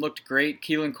none of them looked great.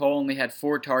 Keelan Cole only had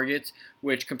 4 targets,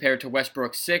 which compared to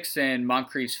Westbrook's 6 and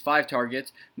Moncrief's 5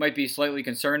 targets might be slightly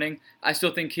concerning. I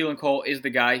still think Keelan Cole is the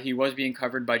guy. He was being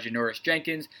covered by Janoris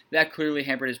Jenkins. That clearly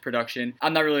hampered his production.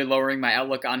 I'm not really lowering my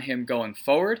outlook on him going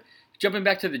forward. Jumping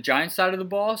back to the Giants side of the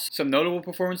ball, some notable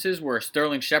performances were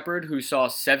Sterling Shepard, who saw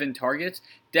 7 targets.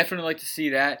 Definitely like to see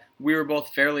that. We were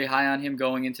both fairly high on him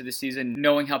going into the season,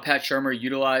 knowing how Pat Shurmur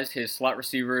utilized his slot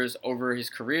receivers over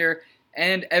his career.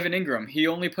 And Evan Ingram, he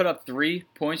only put up 3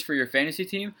 points for your fantasy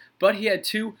team, but he had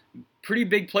 2 pretty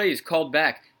big plays called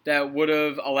back that would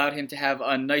have allowed him to have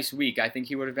a nice week. I think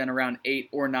he would have been around 8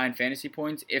 or 9 fantasy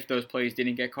points if those plays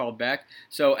didn't get called back.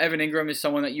 So Evan Ingram is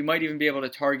someone that you might even be able to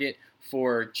target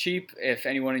for cheap if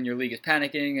anyone in your league is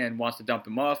panicking and wants to dump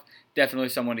him off. Definitely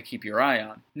someone to keep your eye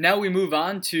on. Now we move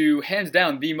on to, hands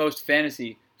down, the most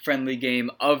fantasy-friendly game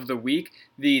of the week.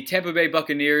 The Tampa Bay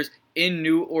Buccaneers in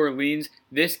New Orleans.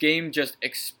 This game just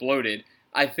exploded.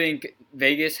 I think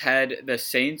Vegas had the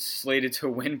Saints slated to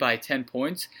win by 10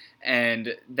 points,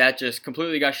 and that just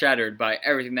completely got shattered by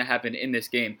everything that happened in this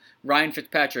game. Ryan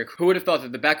Fitzpatrick, who would have thought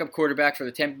that the backup quarterback for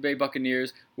the Tampa Bay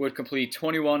Buccaneers would complete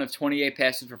 21 of 28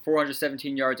 passes for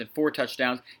 417 yards and 4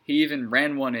 touchdowns. He even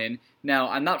ran one in. Now,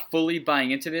 I'm not fully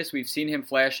buying into this. We've seen him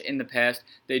flash in the past.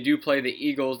 They do play the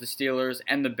Eagles, the Steelers,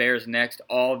 and the Bears next,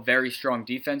 all very strong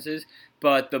defenses.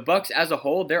 But the Bucs as a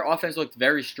whole, their offense looked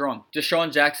very strong.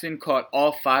 Deshaun Jackson caught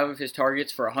all 5 of his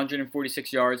targets for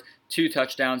 146 yards, 2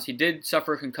 touchdowns. He did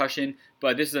suffer a concussion,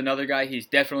 but this is another guy he's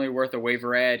definitely worth a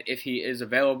waiver ad if he is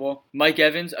available. Mike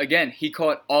Evans, again, he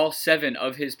caught all 7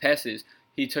 of his passes.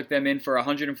 He took them in for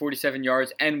 147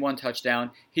 yards and 1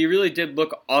 touchdown. He really did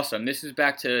look awesome. This is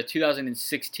back to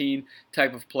 2016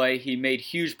 type of play. He made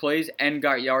huge plays and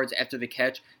got yards after the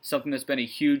catch, something that's been a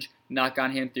huge knock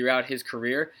on him throughout his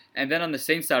career. And then on the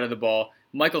Saints side of the ball,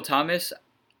 Michael Thomas,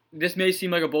 this may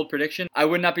seem like a bold prediction. I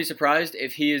would not be surprised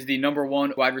if he is the number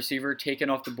 1 wide receiver taken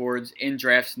off the boards in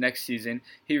drafts next season.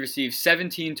 He received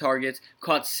 17 targets,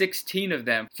 caught 16 of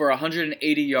them for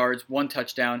 180 yards, 1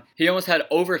 touchdown. He almost had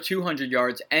over 200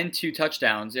 yards and 2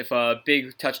 touchdowns if a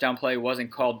big touchdown play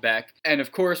wasn't called back. And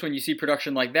of course, when you see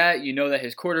production like that, you know that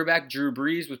his quarterback, Drew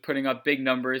Brees, was putting up big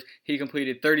numbers. He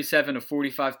completed 37 of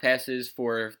 45 passes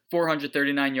for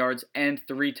 439 yards and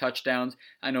 3 touchdowns.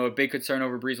 I know a big concern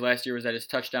over Brees last year was that his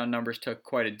touchdown numbers took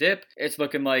quite a dip. It's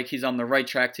looking like he's on the right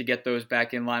track to get those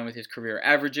back in line with his career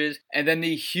averages. And then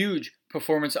the huge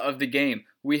performance of the game.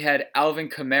 We had Alvin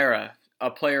Kamara, a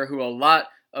player who a lot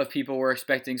of people were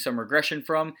expecting some regression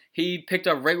from. He picked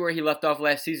up right where he left off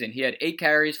last season. He had 8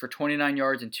 carries for 29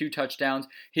 yards and 2 touchdowns.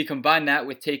 He combined that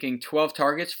with taking 12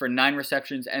 targets for 9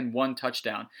 receptions and 1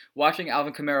 touchdown. Watching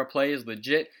Alvin Kamara play is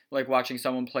legit like watching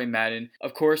someone play Madden.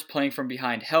 Of course, playing from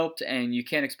behind helped, and you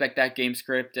can't expect that game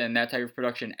script and that type of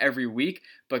production every week,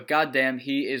 but goddamn,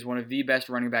 he is one of the best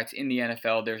running backs in the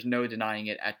NFL. There's no denying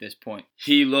it at this point.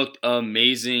 He looked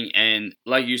amazing, and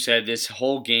like you said, this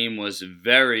whole game was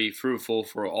very fruitful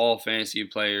for all fantasy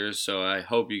players, so I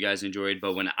hope you guys enjoyed.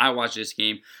 But when I watched this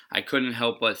game, I couldn't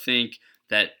help but think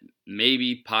that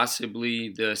maybe possibly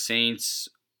the Saints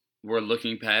were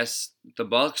looking past the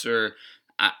Bucs, or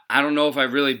I don't know if I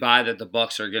really buy that the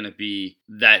Bucs are going to be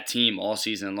that team all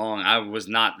season long. I was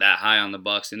not that high on the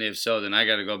Bucs, and if so, then I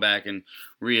got to go back and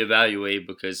reevaluate,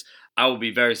 because I will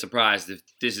be very surprised if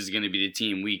this is going to be the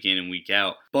team week in and week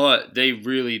out. But they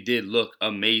really did look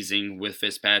amazing with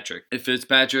Fitzpatrick. If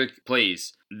Fitzpatrick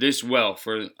plays this well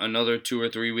for another 2 or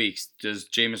 3 weeks, does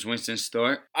Jameis Winston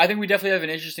start? I think we definitely have an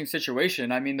interesting situation.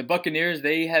 I mean, the Buccaneers,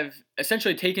 they have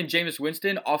essentially taken Jameis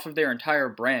Winston off of their entire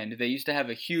brand. They used to have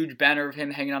a huge banner of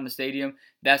him hanging on the stadium.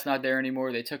 That's not there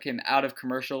anymore. They took him out of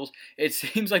commercials. It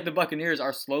seems like the Buccaneers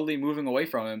are slowly moving away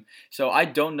from him. So I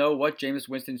don't know what Jameis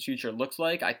Winston's future looks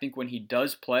like. I think when he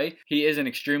does play, he is an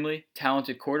extremely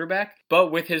talented quarterback.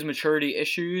 But with his maturity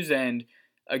issues and,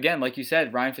 again, like you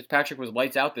said, Ryan Fitzpatrick was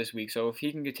lights out this week. So if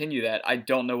he can continue that, I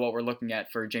don't know what we're looking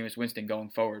at for Jameis Winston going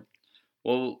forward.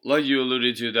 Well, like you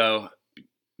alluded to, though,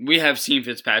 we have seen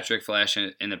Fitzpatrick flash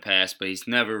in the past, but he's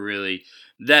never really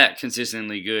that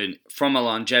consistently good from a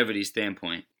longevity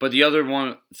standpoint. But the other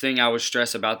one thing I would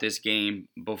stress about this game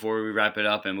before we wrap it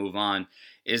up and move on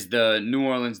is the New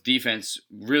Orleans defense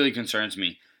really concerns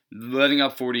me. Letting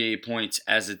up 48 points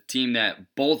as a team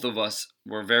that both of us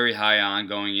were very high on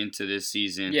going into this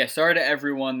season. Yeah, sorry to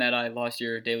everyone that I lost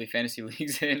your daily fantasy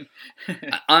leagues in.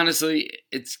 Honestly,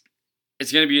 it's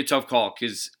going to be a tough call,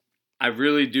 because I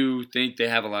really do think they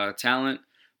have a lot of talent,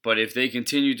 but if they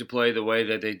continue to play the way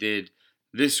that they did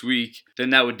this week, then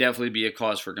that would definitely be a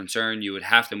cause for concern. You would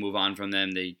have to move on from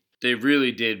them. They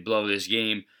really did blow this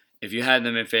game. If you had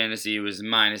them in fantasy, it was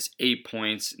minus 8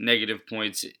 points. Negative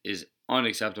points is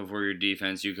unacceptable for your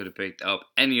defense. You could have picked up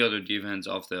any other defense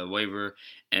off the waiver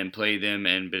and played them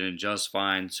and been just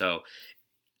fine. So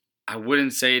I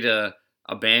wouldn't say to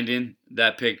abandon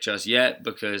that pick just yet,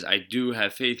 because I do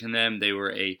have faith in them. They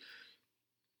were a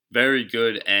very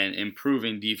good and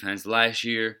improving defense last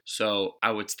year. So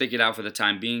I would stick it out for the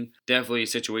time being. Definitely a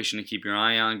situation to keep your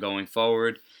eye on going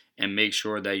forward and make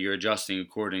sure that you're adjusting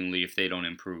accordingly if they don't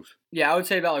improve. Yeah, I would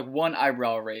say about like one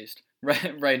eyebrow raised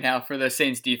right now for the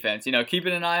Saints defense.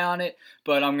 Keeping an eye on it,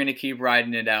 but I'm going to keep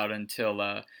riding it out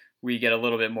until we get a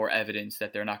little bit more evidence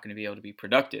that they're not going to be able to be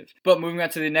productive. But moving on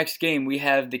to the next game, we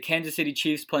have the Kansas City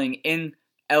Chiefs playing in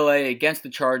LA against the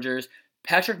Chargers.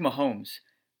 Patrick Mahomes.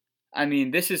 I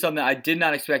mean, this is something I did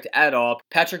not expect at all.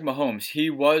 Patrick Mahomes, he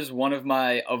was one of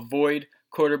my avoid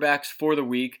quarterbacks for the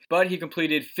week, but he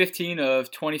completed 15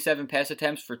 of 27 pass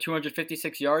attempts for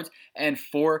 256 yards and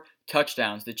 4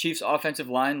 touchdowns. The Chiefs' offensive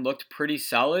line looked pretty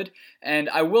solid, and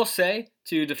I will say,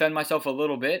 to defend myself a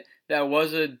little bit, that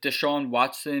was a Deshaun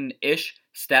Watson-ish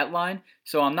stat line,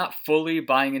 so I'm not fully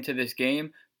buying into this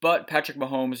game, but Patrick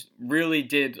Mahomes really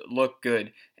did look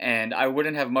good, and I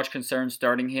wouldn't have much concern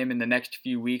starting him in the next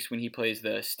few weeks when he plays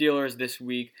the Steelers this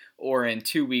week or in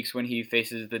 2 weeks when he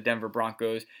faces the Denver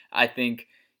Broncos. I think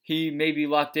he may be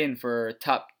locked in for a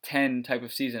top 10 type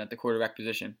of season at the quarterback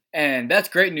position. And that's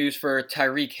great news for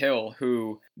Tyreek Hill,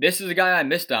 who this is a guy I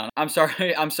missed on. I'm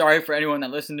sorry for anyone that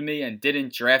listened to me and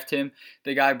didn't draft him.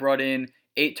 The guy brought in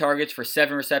 8 targets for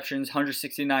 7 receptions,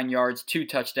 169 yards, 2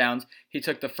 touchdowns. He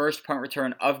took the first punt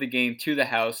return of the game to the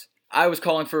house. I was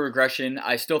calling for regression.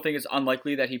 I still think it's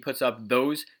unlikely that he puts up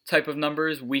those type of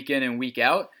numbers week in and week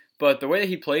out. But the way that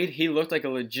he played, he looked like a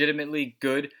legitimately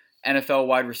good NFL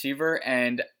wide receiver,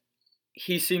 and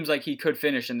he seems like he could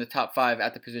finish in the top 5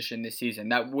 at the position this season.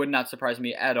 That would not surprise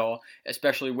me at all,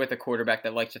 especially with a quarterback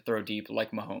that likes to throw deep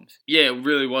like Mahomes. Yeah, it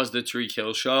really was the Tyreek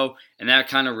Hill show, and that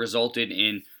kind of resulted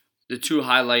in the 2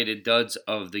 highlighted duds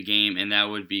of the game, and that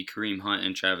would be Kareem Hunt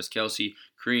and Travis Kelce.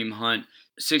 Kareem Hunt,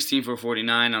 16 for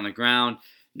 49 on the ground,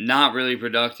 not really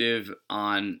productive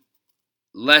on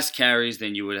less carries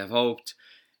than you would have hoped.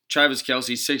 Travis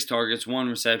Kelce, 6 targets, 1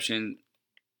 reception,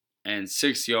 and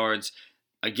 6 yards.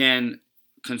 Again,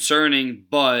 concerning,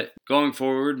 but going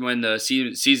forward when the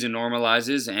season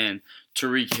normalizes and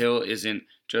Tyreek Hill isn't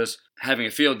just having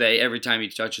a field day every time he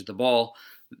touches the ball,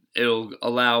 it'll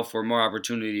allow for more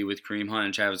opportunity with Kareem Hunt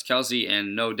and Travis Kelce,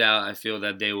 and no doubt I feel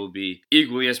that they will be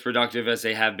equally as productive as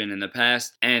they have been in the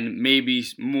past, and maybe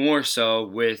more so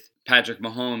with Patrick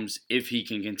Mahomes if he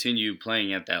can continue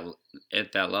playing at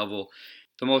that level.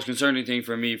 The most concerning thing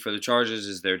for me for the Chargers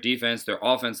is their defense. Their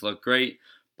offense looked great,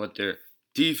 but their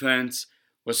defense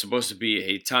was supposed to be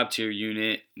a top-tier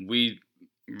unit. We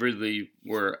really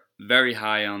were very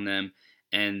high on them,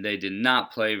 and they did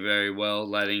not play very well,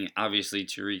 letting, obviously,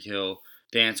 Tyreek Hill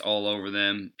dance all over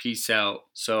them. Peace out.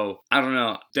 So, I don't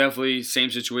know. Definitely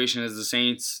same situation as the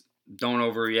Saints. Don't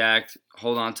overreact.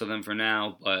 Hold on to them for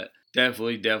now, but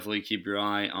definitely keep your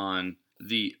eye on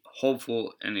the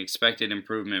hopeful and expected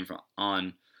improvement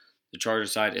on the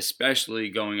Chargers side, especially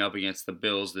going up against the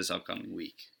Bills this upcoming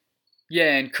week.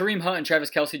 Yeah, and Kareem Hunt and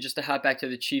Travis Kelce, just to hop back to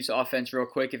the Chiefs offense real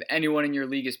quick, if anyone in your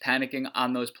league is panicking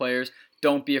on those players,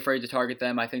 don't be afraid to target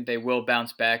them. I think they will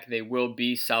bounce back. They will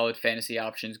be solid fantasy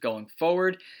options going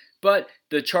forward. But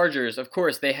the Chargers, of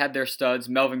course, they had their studs.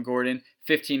 Melvin Gordon,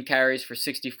 15 carries for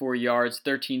 64 yards,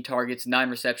 13 targets, 9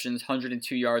 receptions,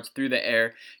 102 yards through the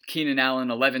air. Keenan Allen,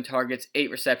 11 targets,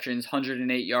 8 receptions,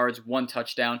 108 yards, 1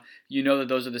 touchdown. You know that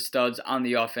those are the studs on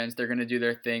the offense. They're going to do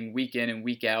their thing week in and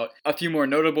week out. A few more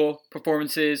notable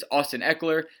performances. Austin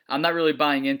Eckler. I'm not really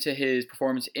buying into his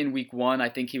performance in week 1. I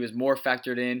think he was more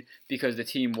factored in because the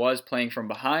team was playing from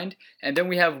behind. And then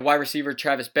we have wide receiver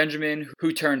Travis Benjamin,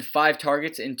 who turned 5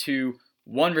 targets into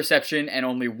 1 reception and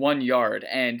only 1 yard.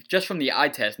 And just from the eye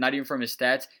test, not even from his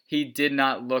stats, he did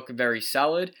not look very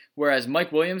solid. Whereas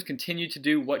Mike Williams continued to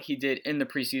do what he did in the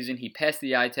preseason. He passed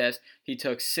the eye test. He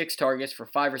took 6 targets for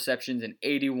 5 receptions and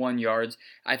 81 yards.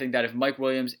 I think that if Mike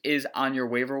Williams is on your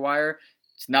waiver wire,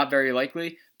 it's not very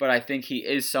likely, but I think he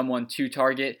is someone to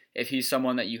target. If he's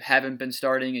someone that you haven't been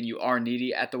starting and you are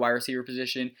needy at the wide receiver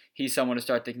position, he's someone to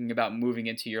start thinking about moving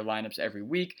into your lineups every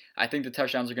week. I think the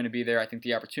touchdowns are going to be there. I think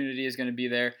the opportunity is going to be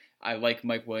there. I like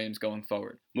Mike Williams going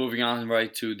forward. Moving on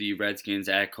right to the Redskins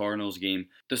at Cardinals game.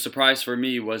 The surprise for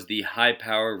me was the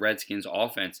high-power Redskins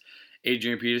offense.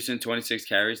 Adrian Peterson, 26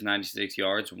 carries, 96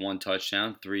 yards, 1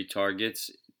 touchdown, 3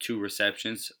 targets, 2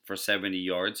 receptions for 70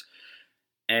 yards.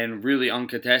 And really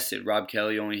uncontested. Rob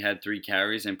Kelly only had 3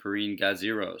 carries and Perrine got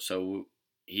 0. So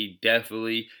he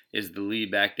definitely is the lead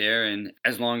back there, and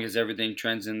as long as everything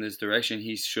trends in this direction,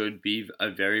 he should be a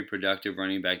very productive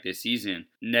running back this season.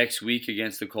 Next week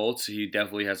against the Colts, he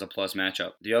definitely has a plus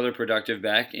matchup. The other productive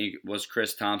back was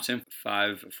Chris Thompson,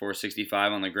 5 for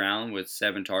 65 on the ground with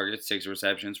 7 targets, 6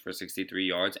 receptions for 63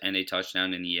 yards, and a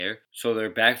touchdown in the air. So their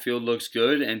backfield looks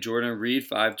good, and Jordan Reed,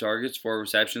 5 targets, 4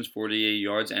 receptions, 48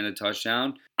 yards, and a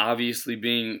touchdown. Obviously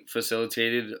being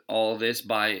facilitated all this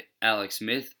by Alex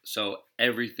Smith, so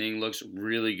everything looks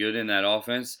really good in that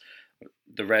offense.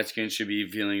 The Redskins should be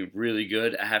feeling really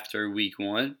good after week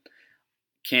 1.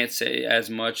 Can't say as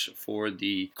much for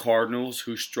the Cardinals,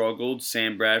 who struggled.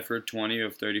 Sam Bradford, 20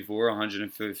 of 34,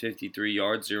 153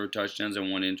 yards, 0 touchdowns,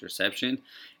 and 1 interception.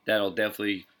 That'll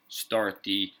definitely start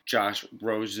the Josh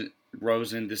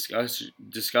Rosen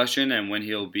discussion and when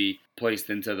he'll be placed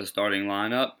into the starting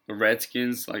lineup. The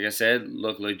Redskins, like I said,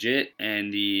 look legit,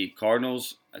 and the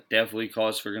Cardinals definitely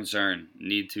cause for concern.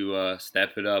 Need to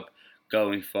step it up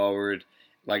going forward.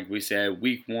 Like we said,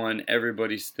 week 1,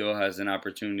 everybody still has an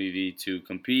opportunity to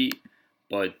compete,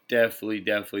 but definitely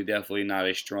not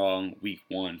a strong week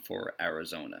 1 for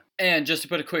Arizona. And just to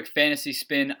put a quick fantasy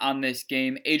spin on this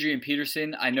game, Adrian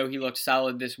Peterson, I know he looked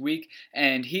solid this week,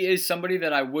 and he is somebody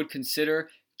that I would consider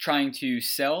trying to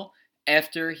sell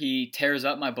after he tears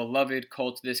up my beloved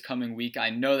Colts this coming week. I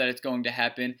know that it's going to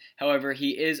happen. However,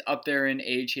 he is up there in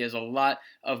age. He has a lot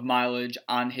of mileage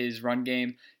on his run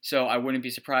game, so I wouldn't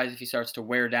be surprised if he starts to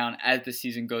wear down as the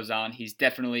season goes on. He's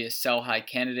definitely a sell-high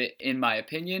candidate in my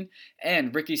opinion.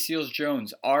 And Ricky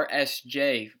Seals-Jones,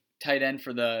 RSJ, tight end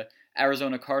for the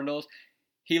Arizona Cardinals,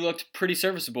 he looked pretty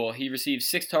serviceable. He received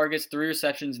 6 targets, 3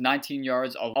 receptions, 19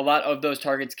 yards. A lot of those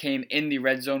targets came in the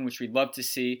red zone, which we'd love to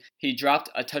see. He dropped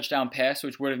a touchdown pass,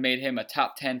 which would have made him a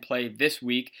top 10 play this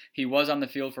week. He was on the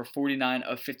field for 49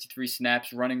 of 53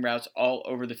 snaps, running routes all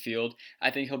over the field.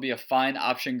 I think he'll be a fine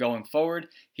option going forward.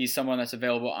 He's someone that's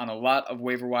available on a lot of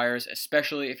waiver wires,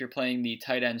 especially if you're playing the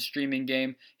tight end streaming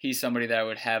game. He's somebody that I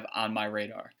would have on my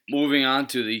radar. Moving on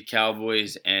to the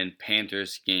Cowboys and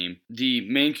Panthers game. The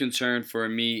main concern for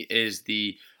me is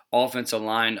the offensive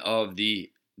line of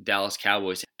the Dallas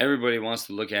Cowboys. Everybody wants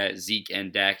to look at Zeke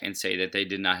and Dak and say that they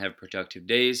did not have productive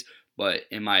days, but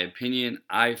in my opinion,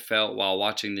 I felt while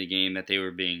watching the game that they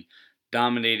were being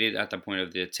dominated at the point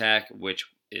of the attack, which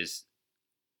is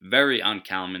very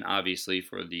uncommon, obviously,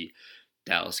 for the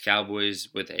Dallas Cowboys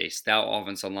with a stout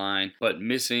offensive line, but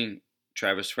missing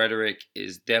Travis Frederick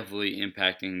is definitely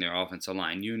impacting their offensive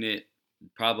line unit.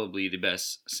 Probably the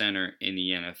best center in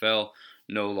the NFL.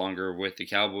 No longer with the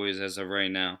Cowboys as of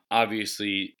right now.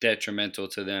 Obviously detrimental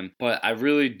to them, but I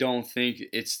really don't think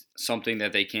it's something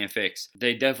that they can't fix.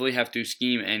 They definitely have to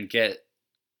scheme and get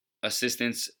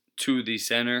assistance to the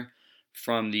center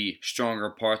from the stronger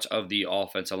parts of the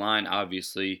offensive line.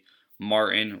 Obviously,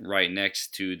 Martin right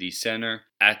next to the center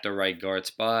at the right guard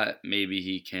spot. Maybe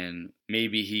he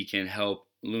can help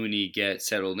Looney get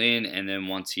settled in, and then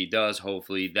once he does,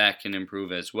 hopefully that can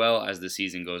improve as well as the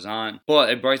season goes on. But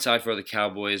a bright side for the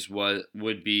Cowboys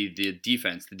would be the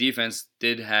defense. The defense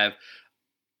did have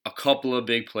a couple of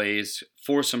big plays,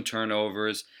 forced some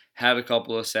turnovers, had a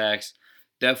couple of sacks,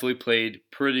 definitely played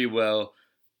pretty well.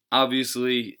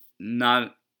 Obviously,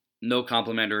 no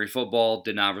complimentary football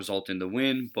did not result in the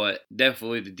win, but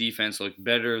definitely the defense looked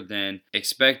better than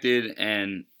expected.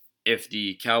 And if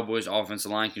the Cowboys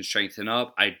offensive line can strengthen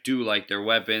up, I do like their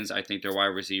weapons. I think their wide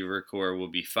receiver core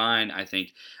will be fine. I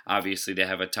think obviously they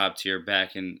have a top tier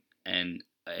back and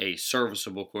a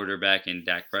serviceable quarterback in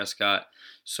Dak Prescott.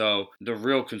 So the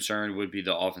real concern would be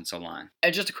the offensive line.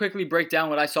 And just to quickly break down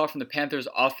what I saw from the Panthers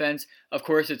offense, of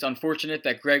course, it's unfortunate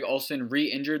that Greg Olsen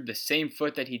re-injured the same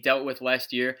foot that he dealt with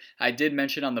last year. I did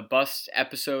mention on the Bust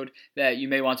episode that you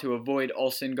may want to avoid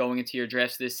Olsen going into your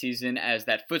drafts this season, as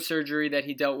that foot surgery that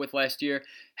he dealt with last year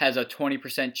has a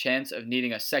 20% chance of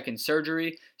needing a second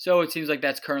surgery. So it seems like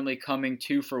that's currently coming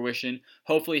to fruition.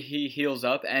 Hopefully he heals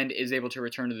up and is able to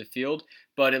return to the field,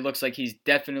 but it looks like he's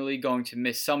definitely going to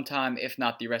miss some time, if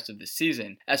not the rest of the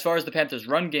season. As far as the Panthers'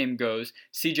 run game goes,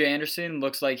 CJ Anderson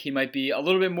looks like he might be a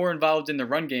little bit more involved in the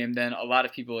run game than a lot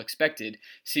of people expected.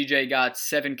 CJ got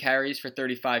 7 carries for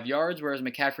 35 yards, whereas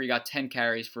McCaffrey got 10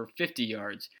 carries for 50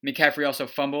 yards. McCaffrey also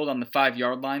fumbled on the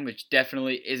 5-yard line, which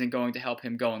definitely isn't going to help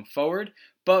him going forward.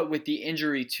 But with the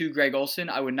injury to Greg Olsen,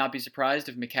 I would not be surprised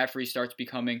if McCaffrey starts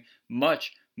becoming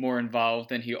much more involved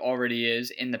than he already is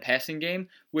in the passing game,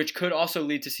 which could also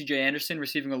lead to CJ Anderson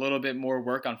receiving a little bit more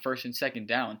work on first and second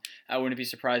down. I wouldn't be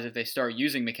surprised if they start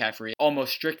using McCaffrey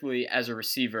almost strictly as a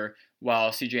receiver while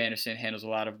CJ Anderson handles a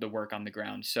lot of the work on the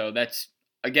ground. So that's,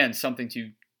 again, something to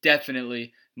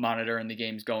definitely monitor in the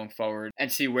games going forward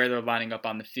and see where they're lining up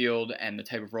on the field and the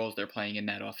type of roles they're playing in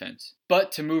that offense.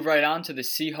 But to move right on to the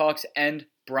Seahawks and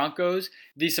Broncos,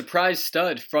 the surprise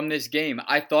stud from this game,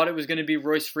 I thought it was going to be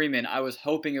Royce Freeman. I was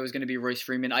hoping it was going to be Royce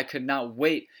Freeman. I could not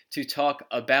wait to talk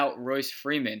about Royce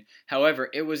Freeman. However,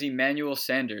 it was Emmanuel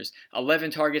Sanders.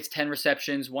 11 targets, 10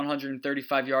 receptions,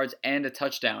 135 yards, and a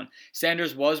touchdown.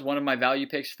 Sanders was one of my value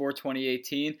picks for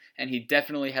 2018, and he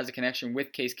definitely has a connection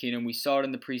with Case Keenum. We saw it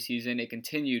in the preseason. It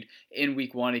continued in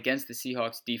Week 1 against the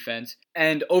Seahawks defense.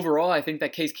 And overall, I think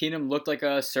that Case Keenum looked like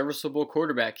a serviceable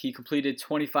quarterback. He completed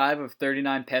 25 of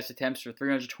 39 pass attempts for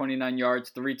 329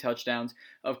 yards, 3 touchdowns.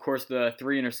 Of course, the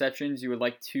 3 interceptions, you would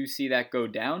like to see that go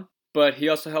down. But he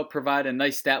also helped provide a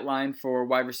nice stat line for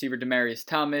wide receiver Demaryius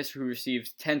Thomas, who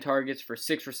received 10 targets for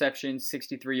 6 receptions,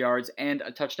 63 yards, and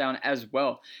a touchdown as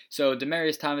well. So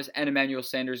Demaryius Thomas and Emmanuel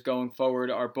Sanders going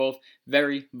forward are both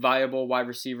very viable wide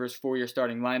receivers for your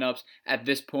starting lineups. At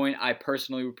this point, I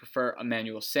personally would prefer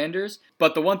Emmanuel Sanders.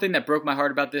 But the one thing that broke my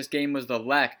heart about this game was the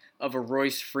lack of a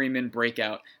Royce Freeman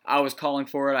breakout. I was calling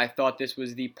for it. I thought this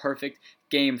was the perfect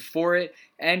game for it,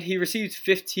 and he received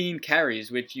 15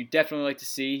 carries, which you definitely like to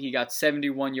see. He got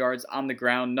 71 yards on the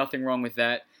ground, nothing wrong with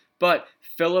that. But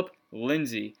Phillip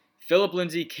Lindsay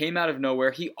came out of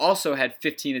nowhere. He also had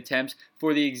 15 attempts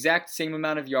for the exact same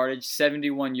amount of yardage,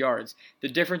 71 yards. The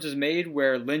difference was made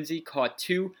where Lindsay caught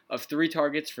 2 of 3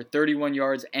 targets for 31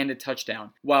 yards and a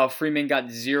touchdown, while Freeman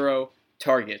got 0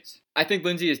 targets. I think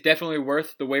Lindsay is definitely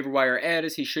worth the waiver wire add,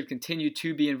 as he should continue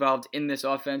to be involved in this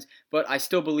offense, but I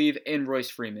still believe in Royce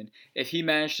Freeman. If he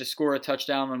managed to score a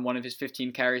touchdown on one of his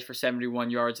 15 carries for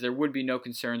 71 yards, there would be no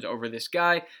concerns over this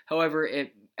guy. However,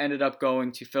 it ended up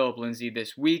going to Phillip Lindsay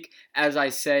this week. As I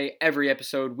say every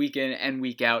episode, week in and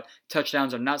week out,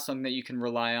 touchdowns are not something that you can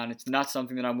rely on. It's not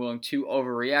something that I'm willing to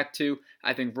overreact to.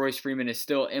 I think Royce Freeman is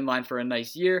still in line for a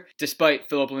nice year, despite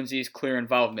Phillip Lindsay's clear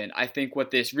involvement. I think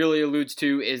what this really alludes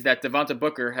to is that Devonta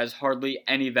Booker has hardly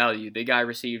any value. The guy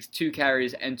receives 2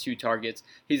 carries and 2 targets.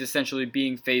 He's essentially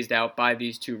being phased out by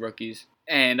these 2 rookies,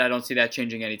 and I don't see that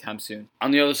changing anytime soon.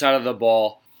 On the other side of the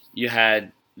ball, you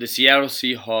had the Seattle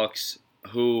Seahawks,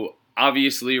 who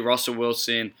obviously Russell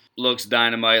Wilson looks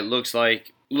dynamite, looks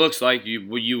like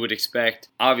what you would expect.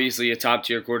 Obviously a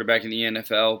top-tier quarterback in the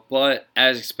NFL, but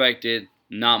as expected,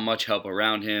 not much help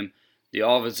around him. The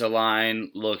offensive line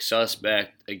looks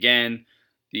suspect. Again,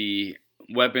 the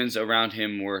weapons around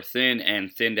him were thin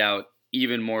and thinned out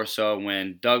even more so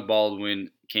when Doug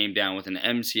Baldwin came down with an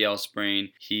MCL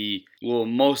sprain. He will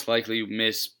most likely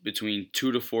miss between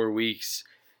 2 to 4 weeks,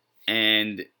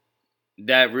 and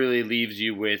that really leaves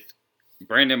you with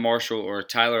Brandon Marshall or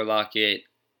Tyler Lockett,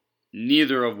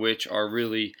 neither of which are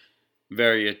really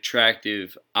very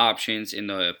attractive options in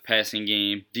the passing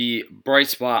game. The bright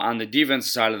spot on the defensive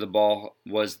side of the ball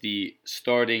was the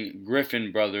starting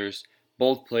Griffin brothers.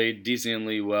 Both played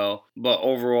decently well, but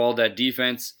overall that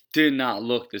defense did not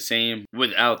look the same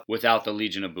without the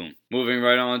Legion of Boom. Moving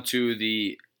right on to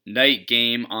the night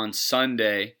game on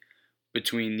Sunday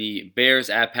between the Bears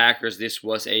at Packers. This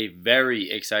was a very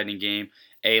exciting game.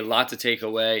 A lot to take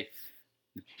away.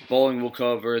 Bowling will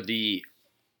cover the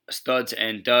studs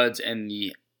and duds and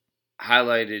the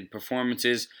highlighted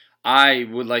performances. I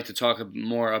would like to talk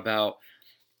more about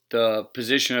the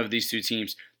position of these 2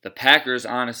 teams. The Packers,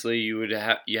 honestly, you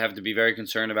have to be very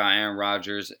concerned about Aaron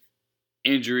Rodgers'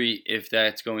 injury, if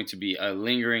that's going to be a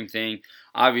lingering thing.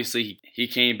 Obviously, he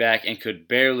came back and could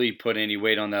barely put any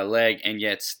weight on that leg, and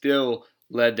yet still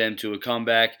led them to a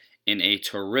comeback in a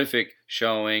terrific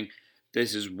showing.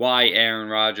 This is why Aaron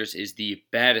Rodgers is the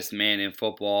baddest man in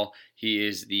football. He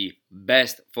is the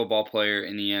best football player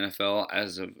in the NFL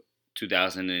as of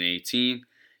 2018.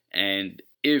 And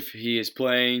if he is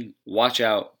playing, watch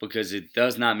out, because it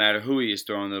does not matter who he is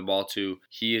throwing the ball to.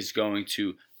 He is going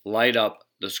to light up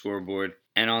the scoreboard.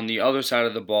 And on the other side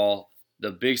of the ball,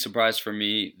 the big surprise for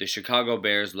me, the Chicago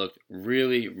Bears looked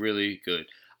really, really good.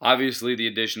 Obviously, the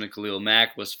addition of Khalil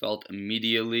Mack was felt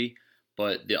immediately,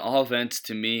 but the offense,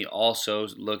 to me, also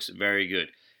looks very good.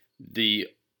 The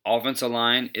offensive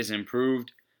line is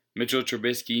improved. Mitchell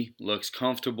Trubisky looks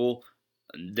comfortable.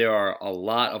 There are a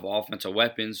lot of offensive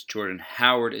weapons. Jordan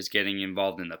Howard is getting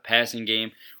involved in the passing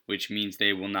game, which means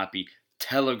they will not be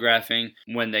telegraphing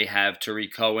when they have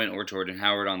Tariq Cohen or Jordan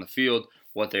Howard on the field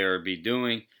what they will be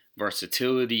doing.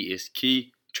 Versatility is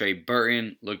key. Trey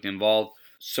Burton looked involved.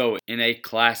 So in a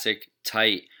classic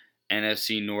tight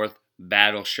NFC North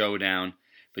battle showdown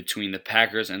between the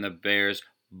Packers and the Bears,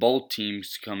 both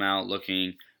teams come out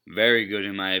looking very good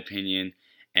in my opinion.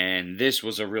 And this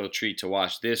was a real treat to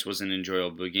watch. This was an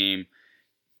enjoyable game.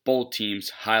 both teams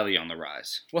highly on the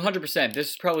rise. 100%.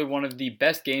 This is probably one of the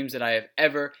best games that I have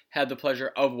ever had the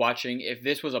pleasure of watching. If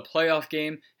this was a playoff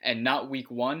game and not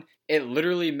week 1, it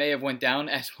literally may have went down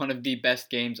as one of the best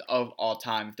games of all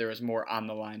time if there was more on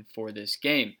the line for this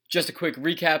game. Just a quick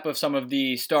recap of some of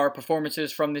the star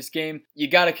performances from this game. You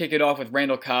got to kick it off with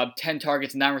Randall Cobb, 10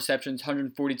 targets, 9 receptions,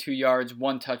 142 yards,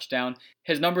 1 touchdown.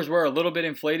 His numbers were a little bit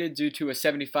inflated due to a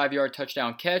 75-yard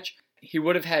touchdown catch. He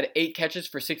would have had 8 catches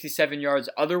for 67 yards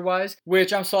otherwise,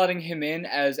 which I'm slotting him in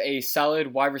as a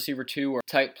solid wide receiver 2 or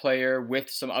type player with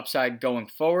some upside going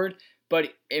forward.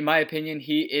 But in my opinion,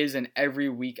 he is an every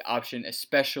week option,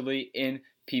 especially in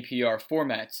PPR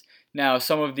formats. Now,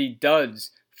 some of the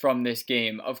duds from this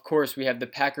game, of course, we have the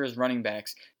Packers running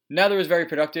backs. Neither was very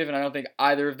productive, and I don't think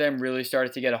either of them really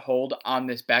started to get a hold on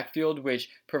this backfield, which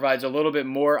provides a little bit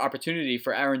more opportunity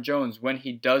for Aaron Jones when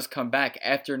he does come back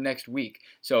after next week.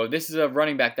 So this is a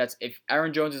running back that's, if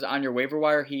Aaron Jones is on your waiver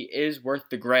wire, he is worth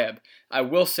the grab. I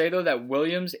will say, though, that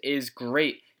Williams is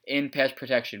great in pass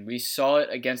protection. We saw it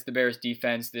against the Bears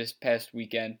defense this past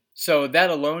weekend. So that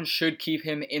alone should keep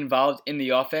him involved in the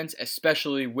offense,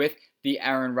 especially with the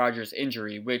Aaron Rodgers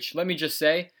injury, which, let me just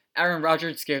say, Aaron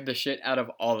Rodgers scared the shit out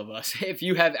of all of us. If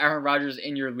you have Aaron Rodgers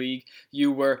in your league, you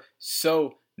were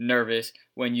so nervous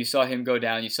when you saw him go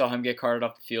down. You saw him get carted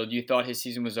off the field. You thought his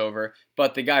season was over.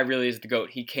 But the guy really is the GOAT.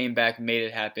 He came back, made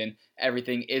it happen.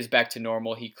 Everything is back to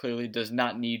normal. He clearly does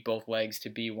not need both legs to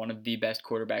be one of the best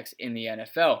quarterbacks in the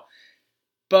NFL.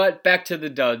 But back to the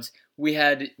duds. We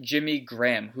had Jimmy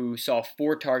Graham, who saw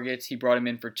 4 targets. He brought him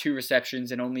in for 2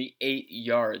 receptions and only 8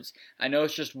 yards. I know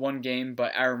it's just one game,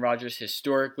 but Aaron Rodgers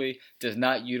historically does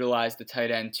not utilize the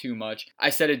tight end too much. I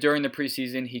said it during the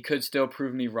preseason. He could still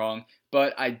prove me wrong,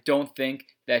 but I don't think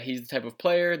that he's the type of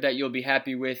player that you'll be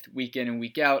happy with week in and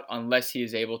week out unless he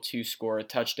is able to score a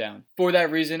touchdown. For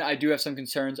that reason, I do have some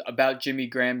concerns about Jimmy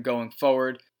Graham going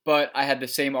forward, but I had the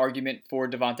same argument for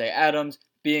Davante Adams.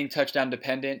 Being touchdown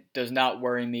dependent does not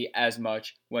worry me as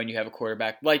much when you have a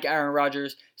quarterback like Aaron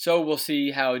Rodgers, so we'll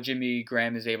see how Jimmy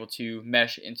Graham is able to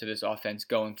mesh into this offense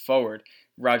going forward.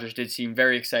 Rodgers did seem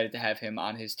very excited to have him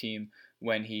on his team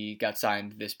when he got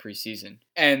signed this preseason.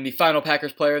 And the final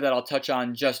Packers player that I'll touch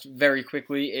on just very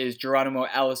quickly is Geronimo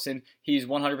Allison. He's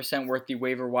 100% worth the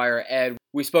waiver wire ad.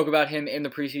 We spoke about him in the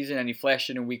preseason, and he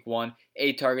flashed it in week 1.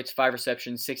 8 targets, 5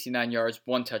 receptions, 69 yards,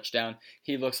 1 touchdown.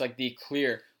 He looks like the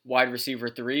clear wide receiver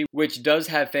 3, which does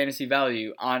have fantasy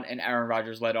value on an Aaron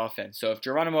Rodgers-led offense. So if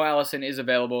Geronimo Allison is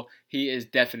available, he is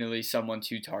definitely someone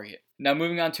to target. Now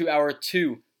moving on to our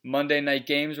 2 Monday night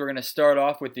games, we're going to start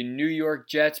off with the New York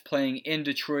Jets playing in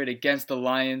Detroit against the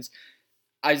Lions.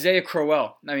 Isaiah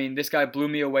Crowell, this guy blew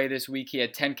me away this week. He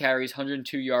had 10 carries,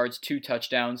 102 yards, 2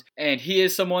 touchdowns, and he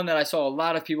is someone that I saw a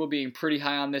lot of people being pretty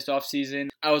high on this offseason.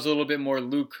 I was a little bit more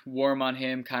lukewarm on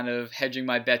him, kind of hedging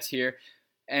my bets here.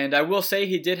 And I will say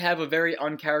he did have a very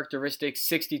uncharacteristic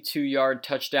 62-yard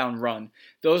touchdown run.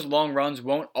 Those long runs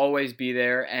won't always be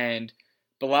there, and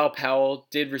Bilal Powell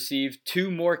did receive 2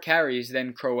 more carries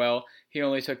than Crowell. He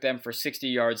only took them for 60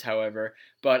 yards, however.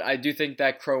 But I do think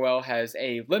that Crowell has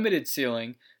a limited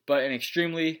ceiling, but an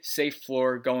extremely safe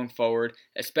floor going forward,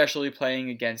 especially playing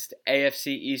against AFC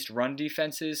East run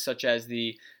defenses such as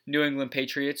the New England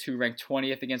Patriots, who ranked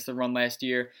 20th against the run last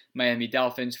year, Miami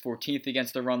Dolphins, 14th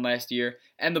against the run last year,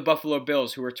 and the Buffalo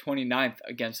Bills, who were 29th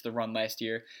against the run last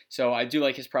year. So I do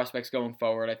like his prospects going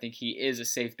forward. I think he is a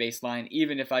safe baseline,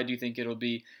 even if I do think it'll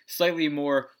be slightly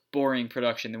more boring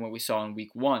production than what we saw in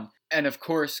week 1. And of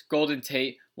course, Golden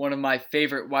Tate, one of my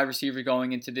favorite wide receivers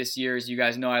going into this year. As you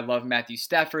guys know, I love Matthew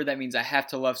Stafford. That means I have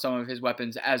to love some of his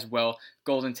weapons as well.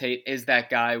 Golden Tate is that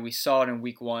guy. We saw it in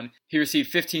week 1. He received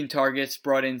 15 targets,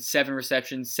 brought in 7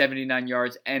 receptions, 79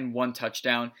 yards, and 1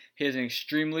 touchdown. He has an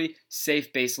extremely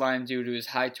safe baseline due to his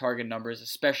high target numbers,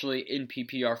 especially in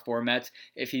PPR formats.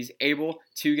 If he's able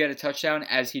to get a touchdown,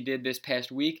 as he did this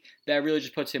past week, that really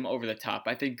just puts him over the top.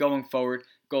 I think going forward,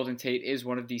 Golden Tate is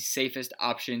one of the safest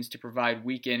options to provide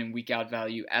week in and week out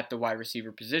value at the wide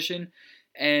receiver position.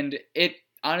 And it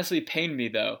honestly pained me,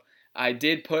 though. I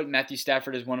did put Matthew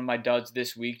Stafford as one of my duds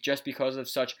this week just because of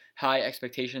such high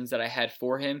expectations that I had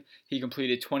for him. He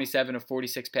completed 27 of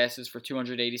 46 passes for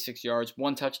 286 yards,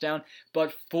 1 touchdown,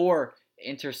 but 4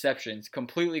 interceptions.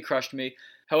 Completely crushed me.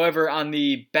 However, on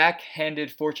the backhanded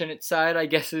fortunate side, I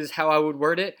guess is how I would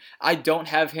word it, I don't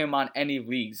have him on any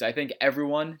leagues. I think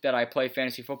everyone that I play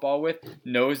fantasy football with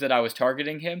knows that I was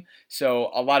targeting him.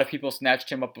 So a lot of people snatched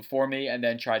him up before me and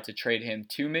then tried to trade him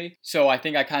to me. So I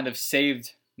think I kind of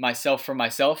saved myself for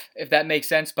myself, if that makes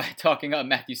sense, by talking up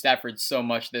Matthew Stafford so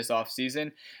much this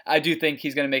offseason. I do think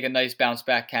he's going to make a nice bounce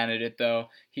back candidate, though.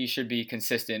 He should be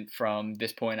consistent from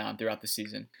this point on throughout the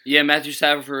season. Yeah, Matthew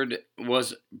Stafford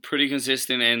was pretty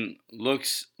consistent and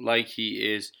looks like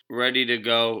he is ready to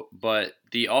go, but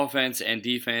the offense and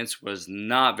defense was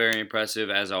not very impressive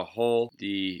as a whole.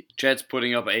 The Jets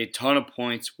putting up a ton of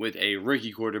points with a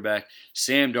rookie quarterback.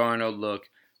 Sam Darnold looked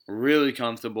really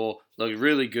comfortable, looked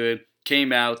really good.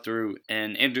 Came out through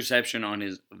an interception on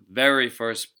his very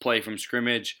first play from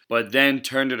scrimmage, but then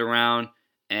turned it around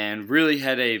and really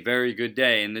had a very good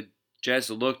day. And the Jets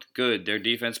looked good. Their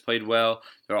defense played well.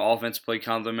 Their offense played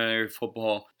complimentary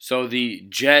football. So the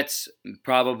Jets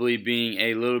probably being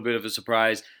a little bit of a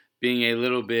surprise, being a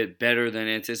little bit better than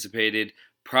anticipated,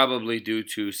 probably due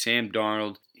to Sam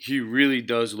Darnold. He really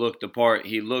does look the part.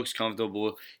 He looks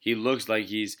comfortable. He looks like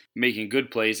he's making good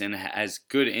plays and has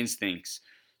good instincts.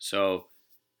 So,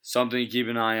 something to keep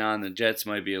an eye on. The Jets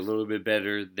might be a little bit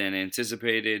better than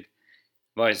anticipated.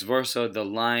 Vice versa, the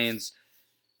Lions,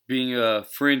 being a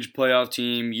fringe playoff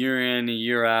team year in and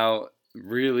year out,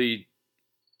 really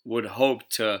would hope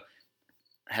to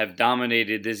have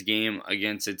dominated this game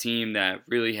against a team that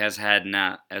really has had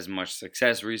not as much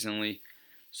success recently.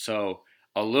 So,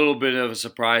 a little bit of a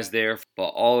surprise there. But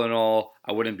all in all,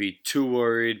 I wouldn't be too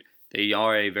worried. They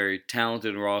are a very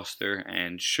talented roster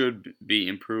and should be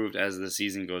improved as the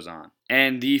season goes on.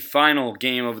 And the final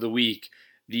game of the week,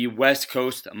 the West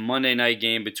Coast Monday night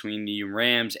game between the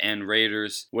Rams and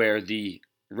Raiders, where the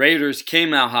Raiders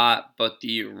came out hot, but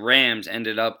the Rams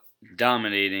ended up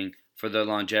dominating for the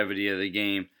longevity of the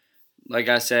game. Like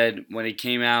I said, when it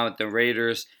came out, the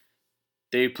Raiders,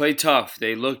 they played tough.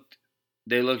 They looked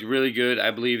really good.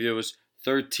 I believe it was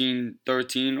 13-13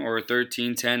 or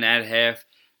 13-10 at half.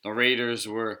 The Raiders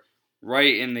were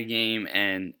right in the game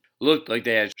and looked like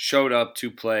they had showed up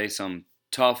to play some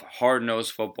tough,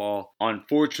 hard-nosed football.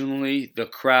 Unfortunately, the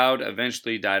crowd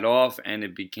eventually died off and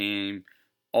it became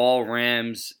all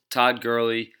Rams. Todd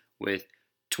Gurley with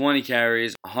 20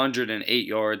 carries, 108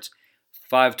 yards,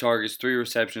 5 targets, 3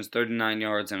 receptions, 39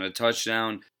 yards, and a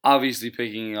touchdown. Obviously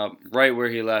picking up right where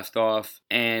he left off.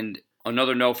 And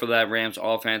another note for that Rams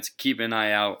offense, keep an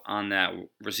eye out on that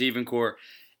receiving corps.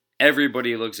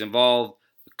 Everybody looks involved.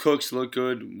 Cooks look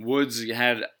good. Woods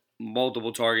had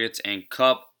multiple targets. And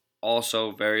Kupp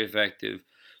also very effective.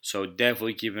 So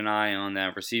definitely keep an eye on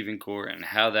that receiving corps and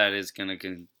how that is going to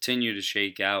continue to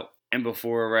shake out. And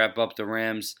before I wrap up the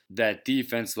Rams, that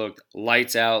defense looked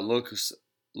lights out.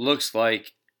 Looks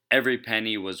like every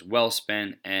penny was well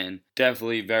spent and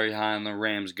definitely very high on the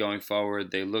Rams going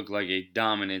forward. They look like a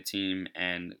dominant team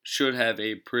and should have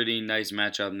a pretty nice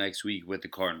matchup next week with the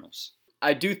Cardinals.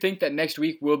 I do think that next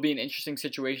week will be an interesting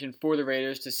situation for the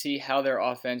Raiders to see how their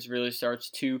offense really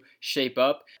starts to shape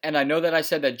up. And I know that I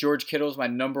said that George Kittle is my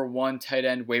number 1 tight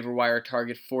end waiver wire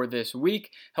target for this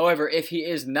week. However, if he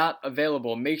is not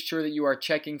available, make sure that you are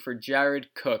checking for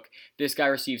Jared Cook. This guy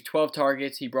received 12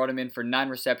 targets. He brought him in for 9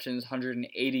 receptions,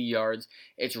 180 yards.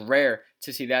 It's rare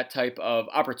to see that type of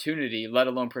opportunity, let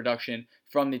alone production,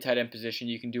 from the tight end position.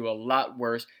 You can do a lot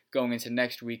worse going into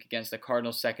next week against the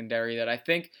Cardinals secondary that I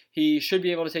think he should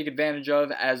be able to take advantage of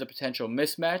as a potential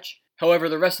mismatch. However,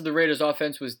 the rest of the Raiders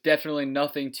offense was definitely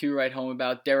nothing to write home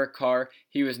about. Derek Carr,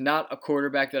 he was not a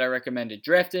quarterback that I recommended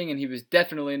drafting, and he was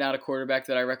definitely not a quarterback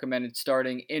that I recommended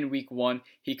starting in week 1.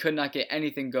 He could not get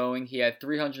anything going. He had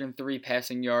 303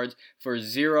 passing yards for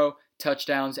 0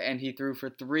 touchdowns, and he threw for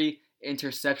 3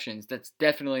 interceptions. That's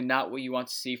definitely not what you want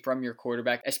to see from your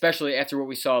quarterback, especially after what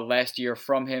we saw last year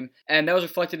from him. And that was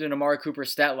reflected in Amari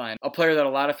Cooper's stat line, a player that a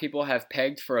lot of people have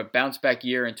pegged for a bounce back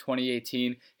year in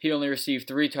 2018. He only received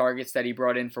 3 targets that he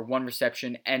brought in for 1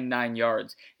 reception and 9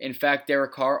 yards. In fact,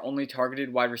 Derek Carr only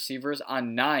targeted wide receivers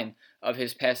on 9 of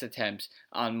his pass attempts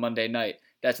on Monday night.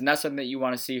 That's not something that you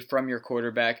want to see from your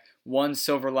quarterback. One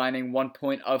silver lining, 1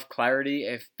 point of clarity,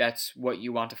 if that's what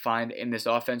you want to find in this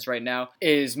offense right now,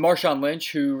 is Marshawn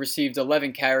Lynch, who received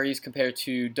 11 carries compared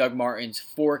to Doug Martin's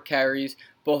 4 carries.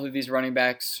 Both of these running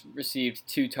backs received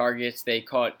 2 targets. They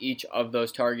caught each of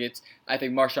those targets. I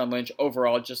think Marshawn Lynch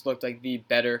overall just looked like the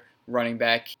better running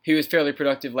back. He was fairly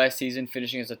productive last season,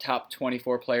 finishing as a top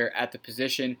 24 player at the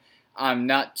position. I'm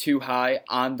not too high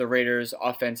on the Raiders'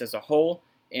 offense as a whole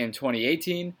in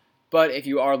 2018, but if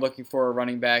you are looking for a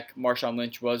running back, Marshawn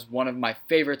Lynch was one of my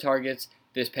favorite targets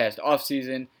this past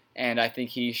offseason, and I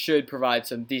think he should provide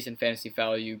some decent fantasy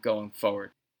value going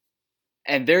forward.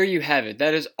 And there you have it.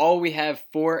 That is all we have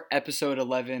for episode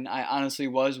 11. I honestly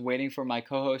was waiting for my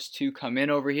co-host to come in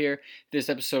over here. This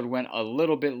episode went a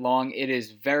little bit long. It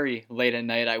is very late at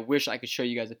night. I wish I could show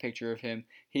you guys a picture of him.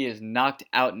 He is knocked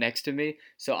out next to me,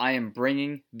 so I am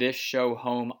bringing this show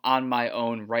home on my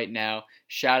own right now.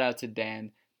 Shout out to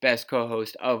Dan, best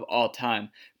co-host of all time.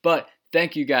 But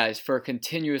thank you guys for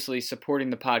continuously supporting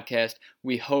the podcast.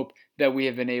 We hope that we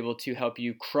have been able to help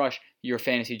you crush your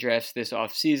fantasy drafts this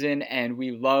offseason, and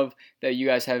we love that you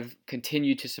guys have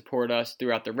continued to support us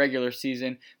throughout the regular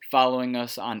season, following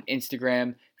us on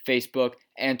Instagram, Facebook,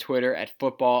 and Twitter at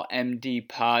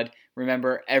FootballMDPod.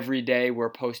 Remember, every day we're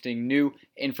posting new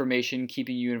information,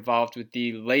 keeping you involved with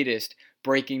the latest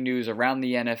breaking news around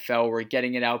the NFL. We're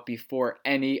getting it out before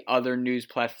any other news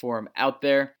platform out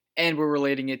there. And we're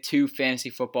relating it to fantasy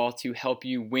football to help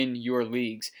you win your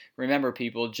leagues. Remember,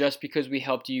 people, just because we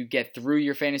helped you get through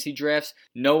your fantasy drafts,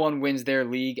 no one wins their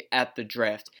league at the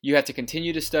draft. You have to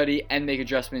continue to study and make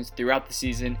adjustments throughout the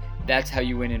season. That's how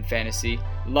you win in fantasy.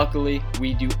 Luckily,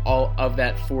 we do all of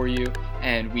that for you,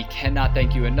 and we cannot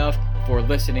thank you enough for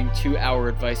listening to our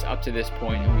advice up to this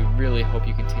point, and we really hope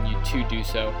you continue to do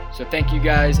so. So thank you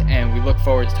guys, and we look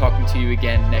forward to talking to you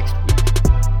again next week.